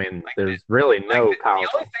isn't. I mean, like there's really no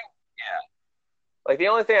powerful. Like the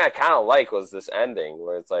only thing I kind of like was this ending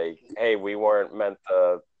where it's like, hey, we weren't meant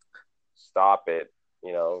to stop it.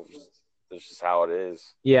 This is how it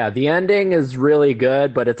is. Yeah, the ending is really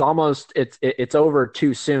good, but it's almost it's over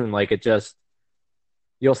too soon. Like it just,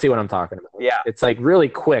 you'll see what I'm talking about. Yeah, it's like really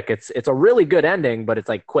quick. It's a really good ending, but it's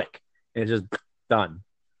like quick. And it's just done.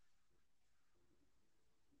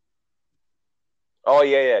 Oh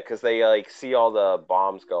yeah, because they like see all the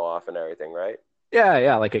bombs go off and everything, right?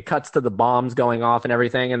 Yeah. Like it cuts to the bombs going off and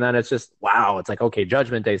everything, and then it's just, wow. It's like, okay,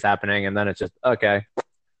 Judgment Day's happening, and then it's just, okay,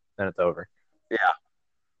 then it's over. Yeah.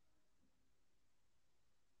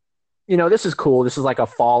 This is cool. This is like a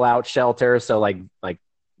fallout shelter, so like the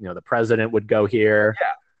president would go here.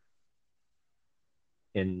 Yeah.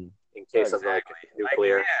 In case of like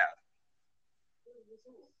nuclear. Like, yeah.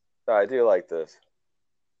 No, I do like this.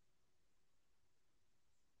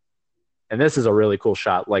 And this is a really cool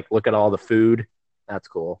shot. Like, look at all the food. That's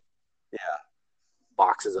cool. Yeah.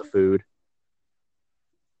 Boxes of food.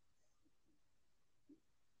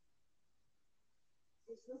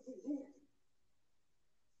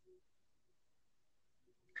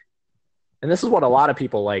 And this is what a lot of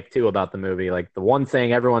people like too about the movie. Like the one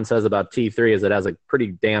thing everyone says about T3 is it has a pretty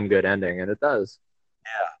damn good ending, and it does.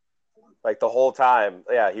 Yeah. Like the whole time,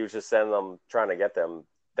 yeah, he was just sending them, trying to get them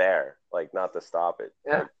there, like not to stop it.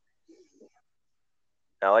 Yeah. Like,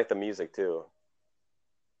 I like the music too.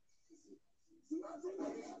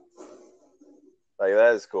 Like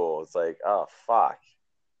that is cool. It's like, oh fuck.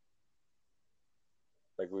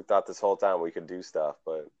 Like we thought this whole time we could do stuff,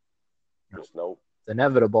 but just nope. It's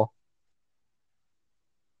inevitable.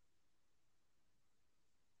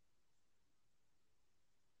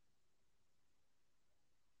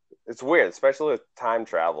 It's weird, especially with time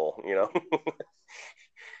travel, you know?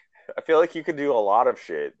 I feel like you could do a lot of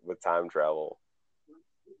shit with time travel.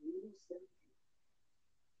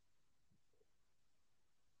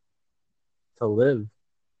 To live.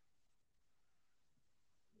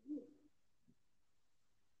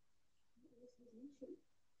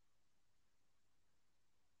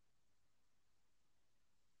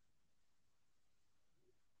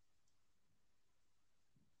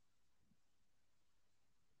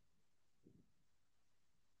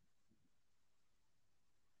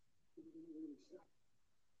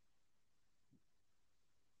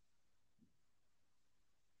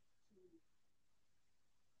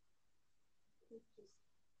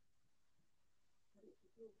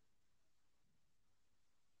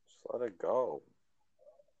 Just let it go.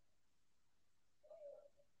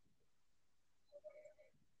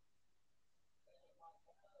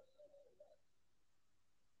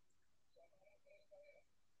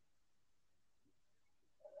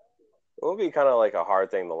 It would be kind of like a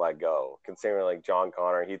hard thing to let go, considering like John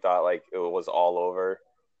Connor, he thought like it was all over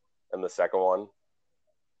in the second one.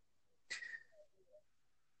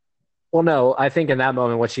 Well, no, I think in that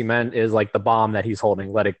moment what she meant is like the bomb that he's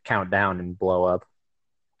holding, let it count down and blow up.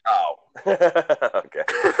 Oh, okay.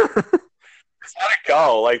 Just let it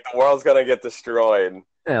go. Like the world's gonna get destroyed.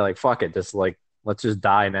 Yeah, like fuck it, just like let's just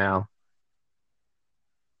die now.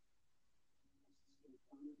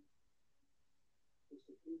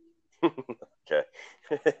 Okay.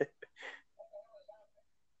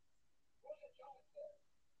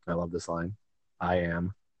 I love this line. I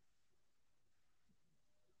am.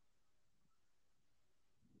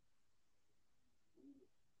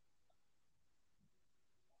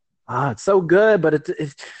 It's so good, but it's in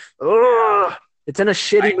a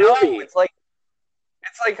shitty movie. It's like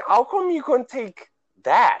how come you couldn't take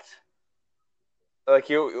that? Like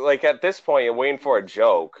you like at this point you're waiting for a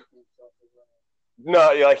joke.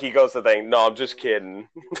 No, like he goes to think, no, I'm just kidding.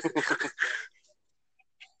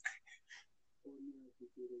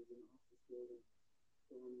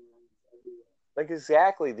 Like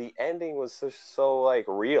exactly, the ending was so like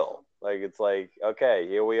real. Like it's like, okay,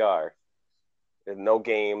 here we are. There's no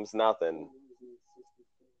games, nothing.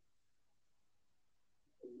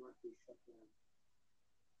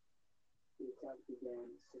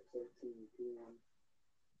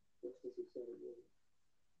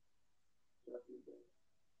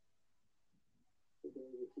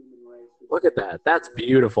 Look at that. That's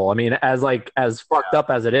beautiful. I mean, as fucked up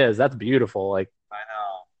as it is, that's beautiful. Like I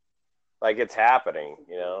know. Like it's happening,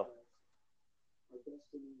 you know.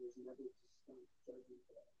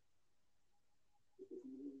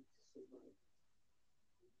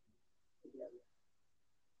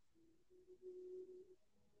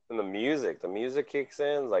 And the music kicks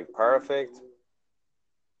in, like perfect.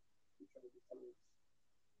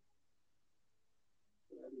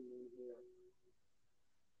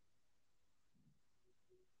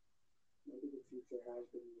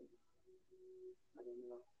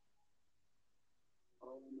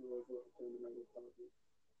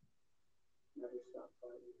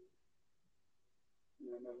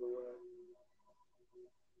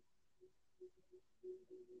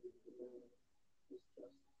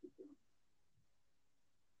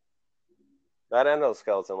 That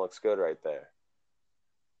endoskeleton looks good right there.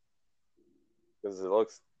 Because it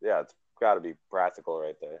looks, yeah, it's got to be practical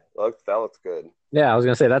right there. That looks good. yeah, I was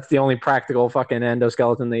gonna say that's the only practical fucking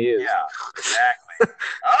endoskeleton they use. Yeah, exactly.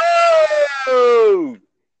 Oh,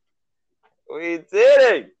 we did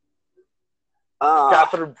it,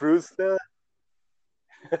 Catherine Brewster.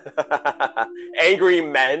 Angry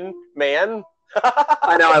man.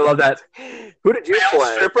 I know, I love that. Who did you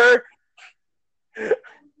play? Stripper.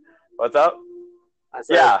 What's up? I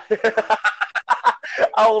said, Yeah.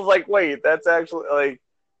 I was like, wait, that's actually like,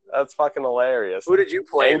 That's fucking hilarious. Who did you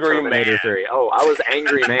play Angry in Terminator Man. 3? Oh, I was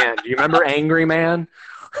Angry Man. Do you remember Angry Man?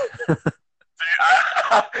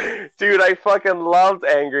 Dude, I fucking loved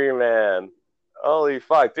Angry Man. Holy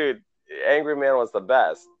fuck, dude. Angry Man was the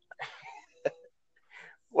best.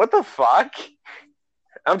 What the fuck?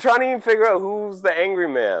 I'm trying to even figure out who's the Angry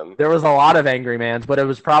Man. There was a lot of Angry Mans, but it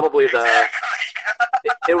was probably the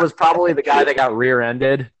guy that got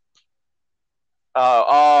rear-ended.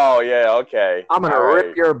 Oh, yeah, okay. I'm gonna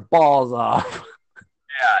rip your balls off.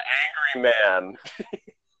 Yeah, Angry Man.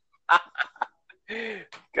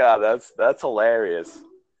 God, that's hilarious.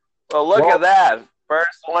 Well, look at that.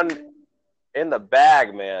 First one in the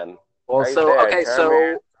bag, man. Well, right so there. okay,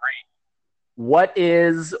 so what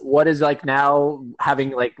is like now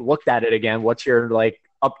having like looked at it again? What's your like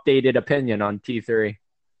updated opinion on T3?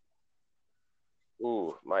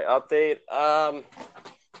 Ooh, my update.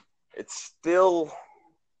 It still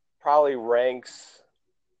probably ranks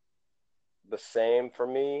the same for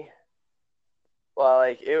me. Well,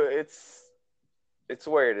 like it's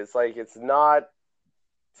weird. It's like it's not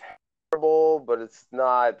terrible, but it's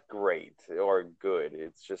not great or good.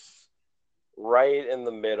 It's just right in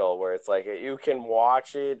the middle where it's like you can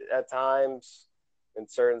watch it at times in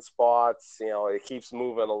certain spots. You know, it keeps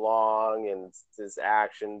moving along and there's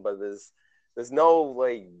action, but there's no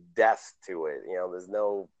like depth to it. You know, there's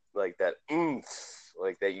no like that oomph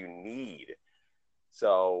like that you need.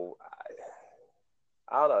 So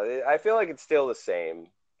I don't know. I feel like it's still the same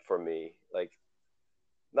for me. Like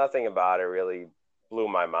nothing about it really blew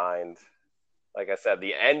my mind. Like I said,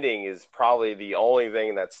 the ending is probably the only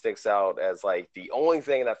thing that sticks out as like the only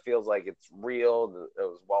thing that feels like it's real. It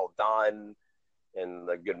was well done and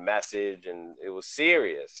a good message and it was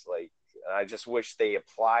serious. Like I just wish they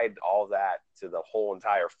applied all that to the whole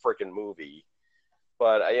entire freaking movie.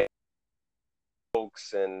 But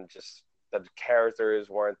jokes and just the characters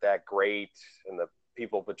weren't that great and the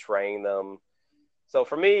people portraying them. So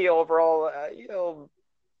for me, overall, I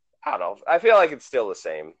don't know. I feel like it's still the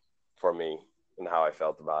same for me and how I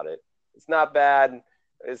felt about it. It's not bad.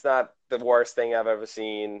 It's not the worst thing I've ever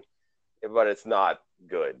seen, but it's not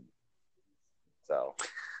good. So,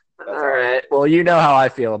 all right. Well, you know how I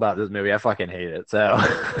feel about this movie. I fucking hate it. So,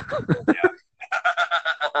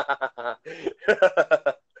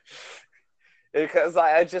 because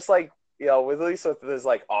I just like at least with this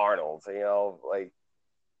like Arnold, like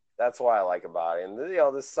that's what I like about it. And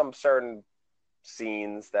there's some certain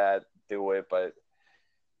scenes that do it, but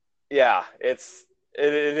yeah, it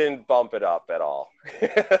didn't bump it up at all.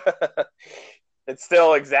 It's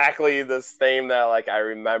still exactly the same that like I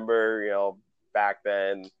remember, back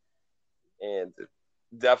then, and it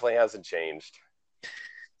definitely hasn't changed.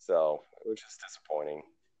 So it was just disappointing.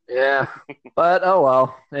 Yeah, but oh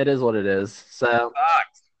well, it is what it is. So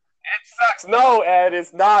it sucks. No, Ed,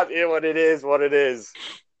 it's not what it is. What it is.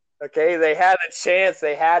 Okay, they had a chance.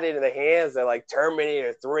 They had it in the hands. They're like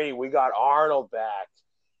Terminator 3. We got Arnold back,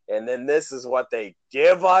 and then this is what they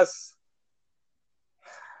give us.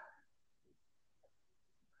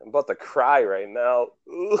 I'm about to cry right now.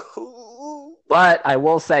 But I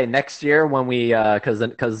will say next year when we, because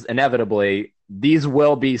inevitably these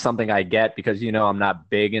will be something I get because I'm not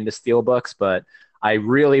big into steelbooks, but I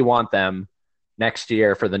really want them next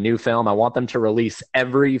year for the new film. I want them to release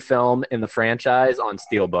every film in the franchise on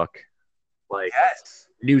steelbook, like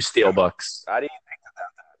new steelbooks. I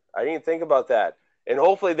didn't think about that, and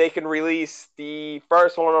hopefully they can release the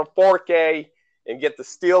first one on 4K and get the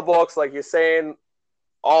steelbooks, like you're saying.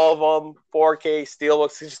 All of them, 4K,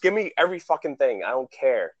 steelbooks. Just give me every fucking thing. I don't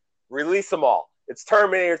care. Release them all. It's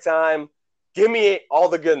Terminator time. Give me all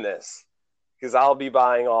the goodness, because I'll be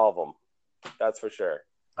buying all of them. That's for sure.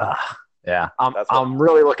 Yeah, I'm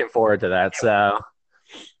really looking forward to that. So,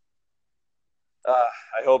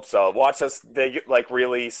 I hope so. Watch us. They like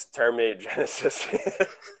release Terminator Genesis.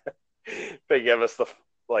 They give us the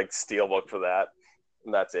like steelbook for that,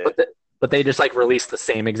 and that's it. But they just like released the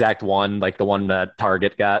same exact one, like the one that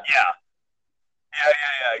Target got. Yeah,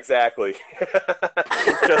 exactly.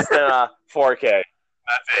 Just in 4K.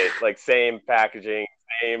 That's it. Like same packaging,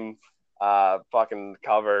 same fucking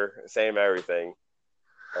cover, same everything.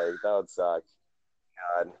 Like that would suck.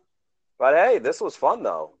 God. But hey, this was fun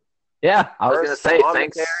though. Yeah, I was gonna say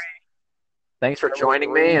thanks for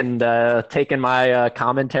joining me and taking my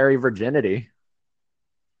commentary virginity.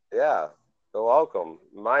 Yeah. You're welcome.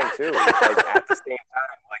 Mine too. Like at the same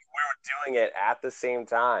time. Like we were doing it at the same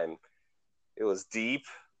time. It was deep.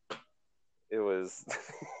 It was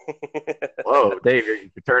Whoa, Dave, you're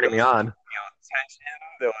turning me on. Tension.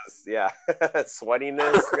 There was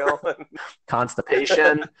sweatiness going.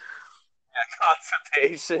 Constipation.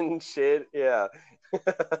 Constipation shit. Yeah.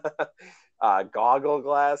 Goggle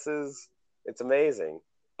glasses. It's amazing.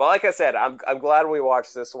 But like I said, I'm glad we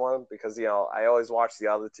watched this one because I always watch the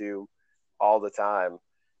other two all the time,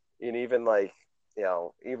 and even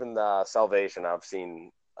even the Salvation I've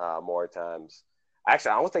seen more times.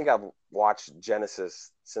 Actually, I don't think I've watched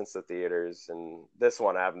Genesis since the theaters, and this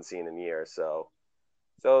one I haven't seen in years. So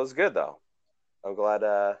it was good though. I'm glad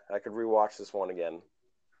I could rewatch this one again.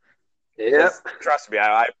 Yep. Because trust me,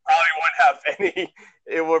 I probably wouldn't have any.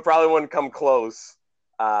 It would probably wouldn't come close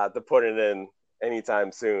to putting it in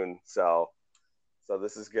anytime soon. So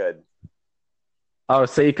this is good. Oh,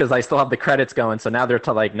 see, because I still have the credits going. So now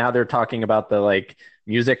now they're talking about the like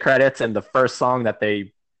music credits, and the first song that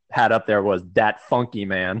they had up there was "Dat Funky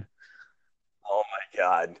Man." Oh my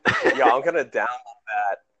god, yeah, I'm gonna download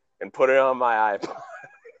that and put it on my iPod.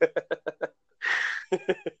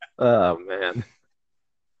 Oh man.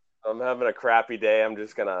 I'm having a crappy day. I'm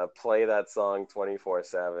just gonna play that song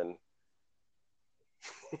 24/7.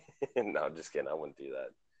 No, I'm just kidding. I wouldn't do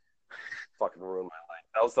that. Fucking ruin my life.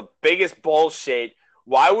 That was the biggest bullshit.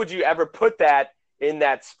 Why would you ever put that in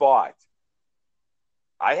that spot?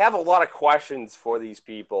 I have a lot of questions for these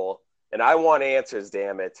people, and I want answers.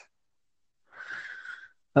 Damn it!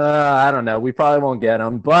 I don't know. We probably won't get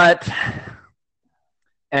them, but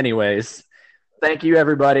anyways, thank you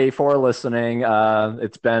everybody for listening.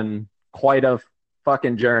 It's been quite a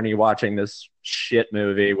fucking journey watching this shit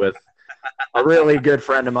movie with a really good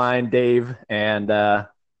friend of mine, Dave, and I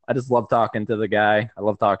just love talking to the guy. I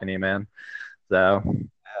love talking to you, man. So, Yeah, you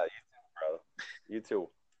too, bro. You too.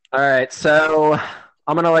 all right, so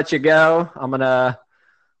I'm gonna let you go. I'm gonna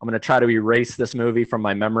try to erase this movie from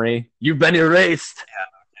my memory. You've been erased.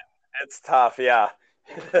 It's tough, yeah.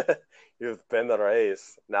 You've been the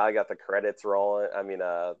race. Now I got the credits rolling. I mean,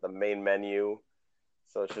 the main menu.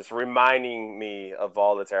 So it's just reminding me of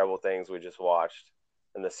all the terrible things we just watched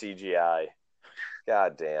and the CGI.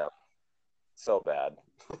 God damn. So bad.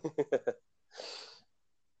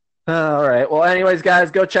 All right. Well, anyways,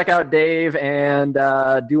 guys, go check out Dave and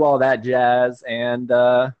do all that jazz. And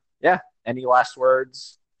yeah, any last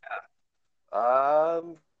words?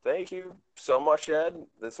 Thank you so much, Ed.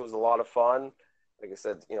 This was a lot of fun. Like I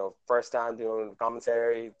said, first time doing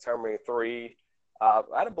commentary, Terminator 3. I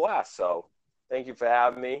had a blast. So thank you for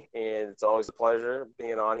having me. And it's always a pleasure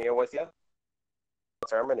being on here with you.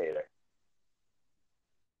 Terminator.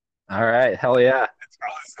 All right. Hell yeah.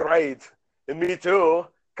 It's great. And me too.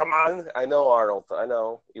 Come on. I know, Arnold. I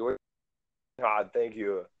know. You were. God, thank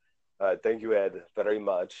you. Thank you, Ed, very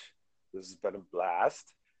much. This has been a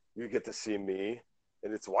blast. You get to see me,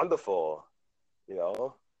 and it's wonderful. You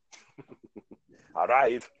know? All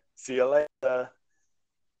right. See you later.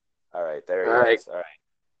 All right. There All he right. is. All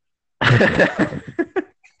right.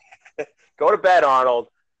 Go to bed, Arnold.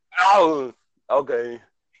 No. Okay.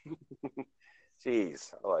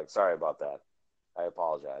 Jeez. Like, sorry about that. I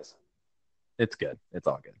apologize. It's good. It's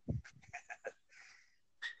all good.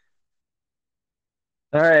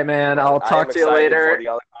 All right, man. I'll talk to you later. For the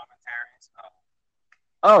other commentaries.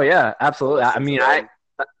 Oh yeah, absolutely. I mean,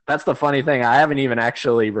 that's the funny thing. I haven't even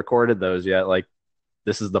actually recorded those yet. Like,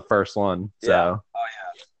 this is the first one. So. Yeah. Oh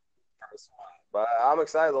yeah. First one. But I'm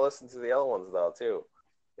excited to listen to the other ones though too.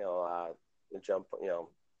 Jump.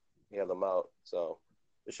 Hear them out. So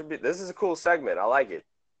this is a cool segment. I like it.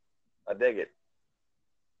 I dig it.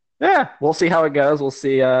 Yeah, we'll see how it goes. We'll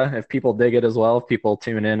see if people dig it as well. If people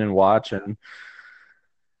tune in and watch and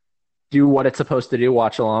do what it's supposed to do,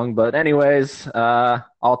 watch along. But anyways,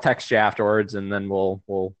 I'll text you afterwards, and then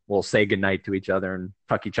we'll say goodnight to each other and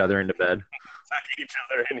tuck each other into bed. Tuck each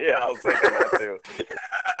other in. Yeah, I was thinking that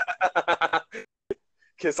too.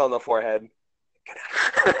 Kiss on the forehead.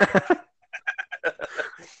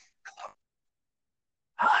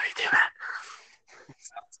 I love you too, man.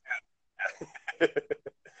 Sounds good.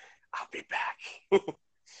 I'll be back.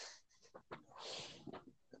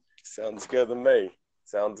 Sounds good to me.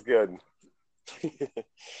 Sounds good.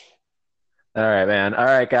 All right, man. All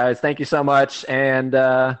right, guys. Thank you so much, and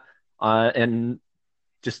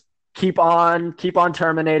just keep on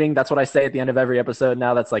terminating. That's what I say at the end of every episode.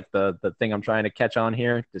 Now that's like the thing I'm trying to catch on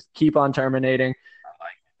here. Just keep on terminating.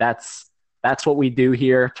 That's what we do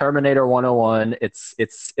here. Terminator 101. It's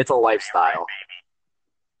a lifestyle.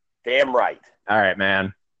 Damn right. All right,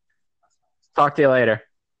 man. Talk to you later.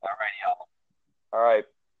 All right, y'all. All right.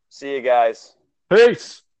 See you guys.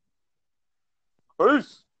 Peace.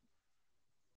 Peace.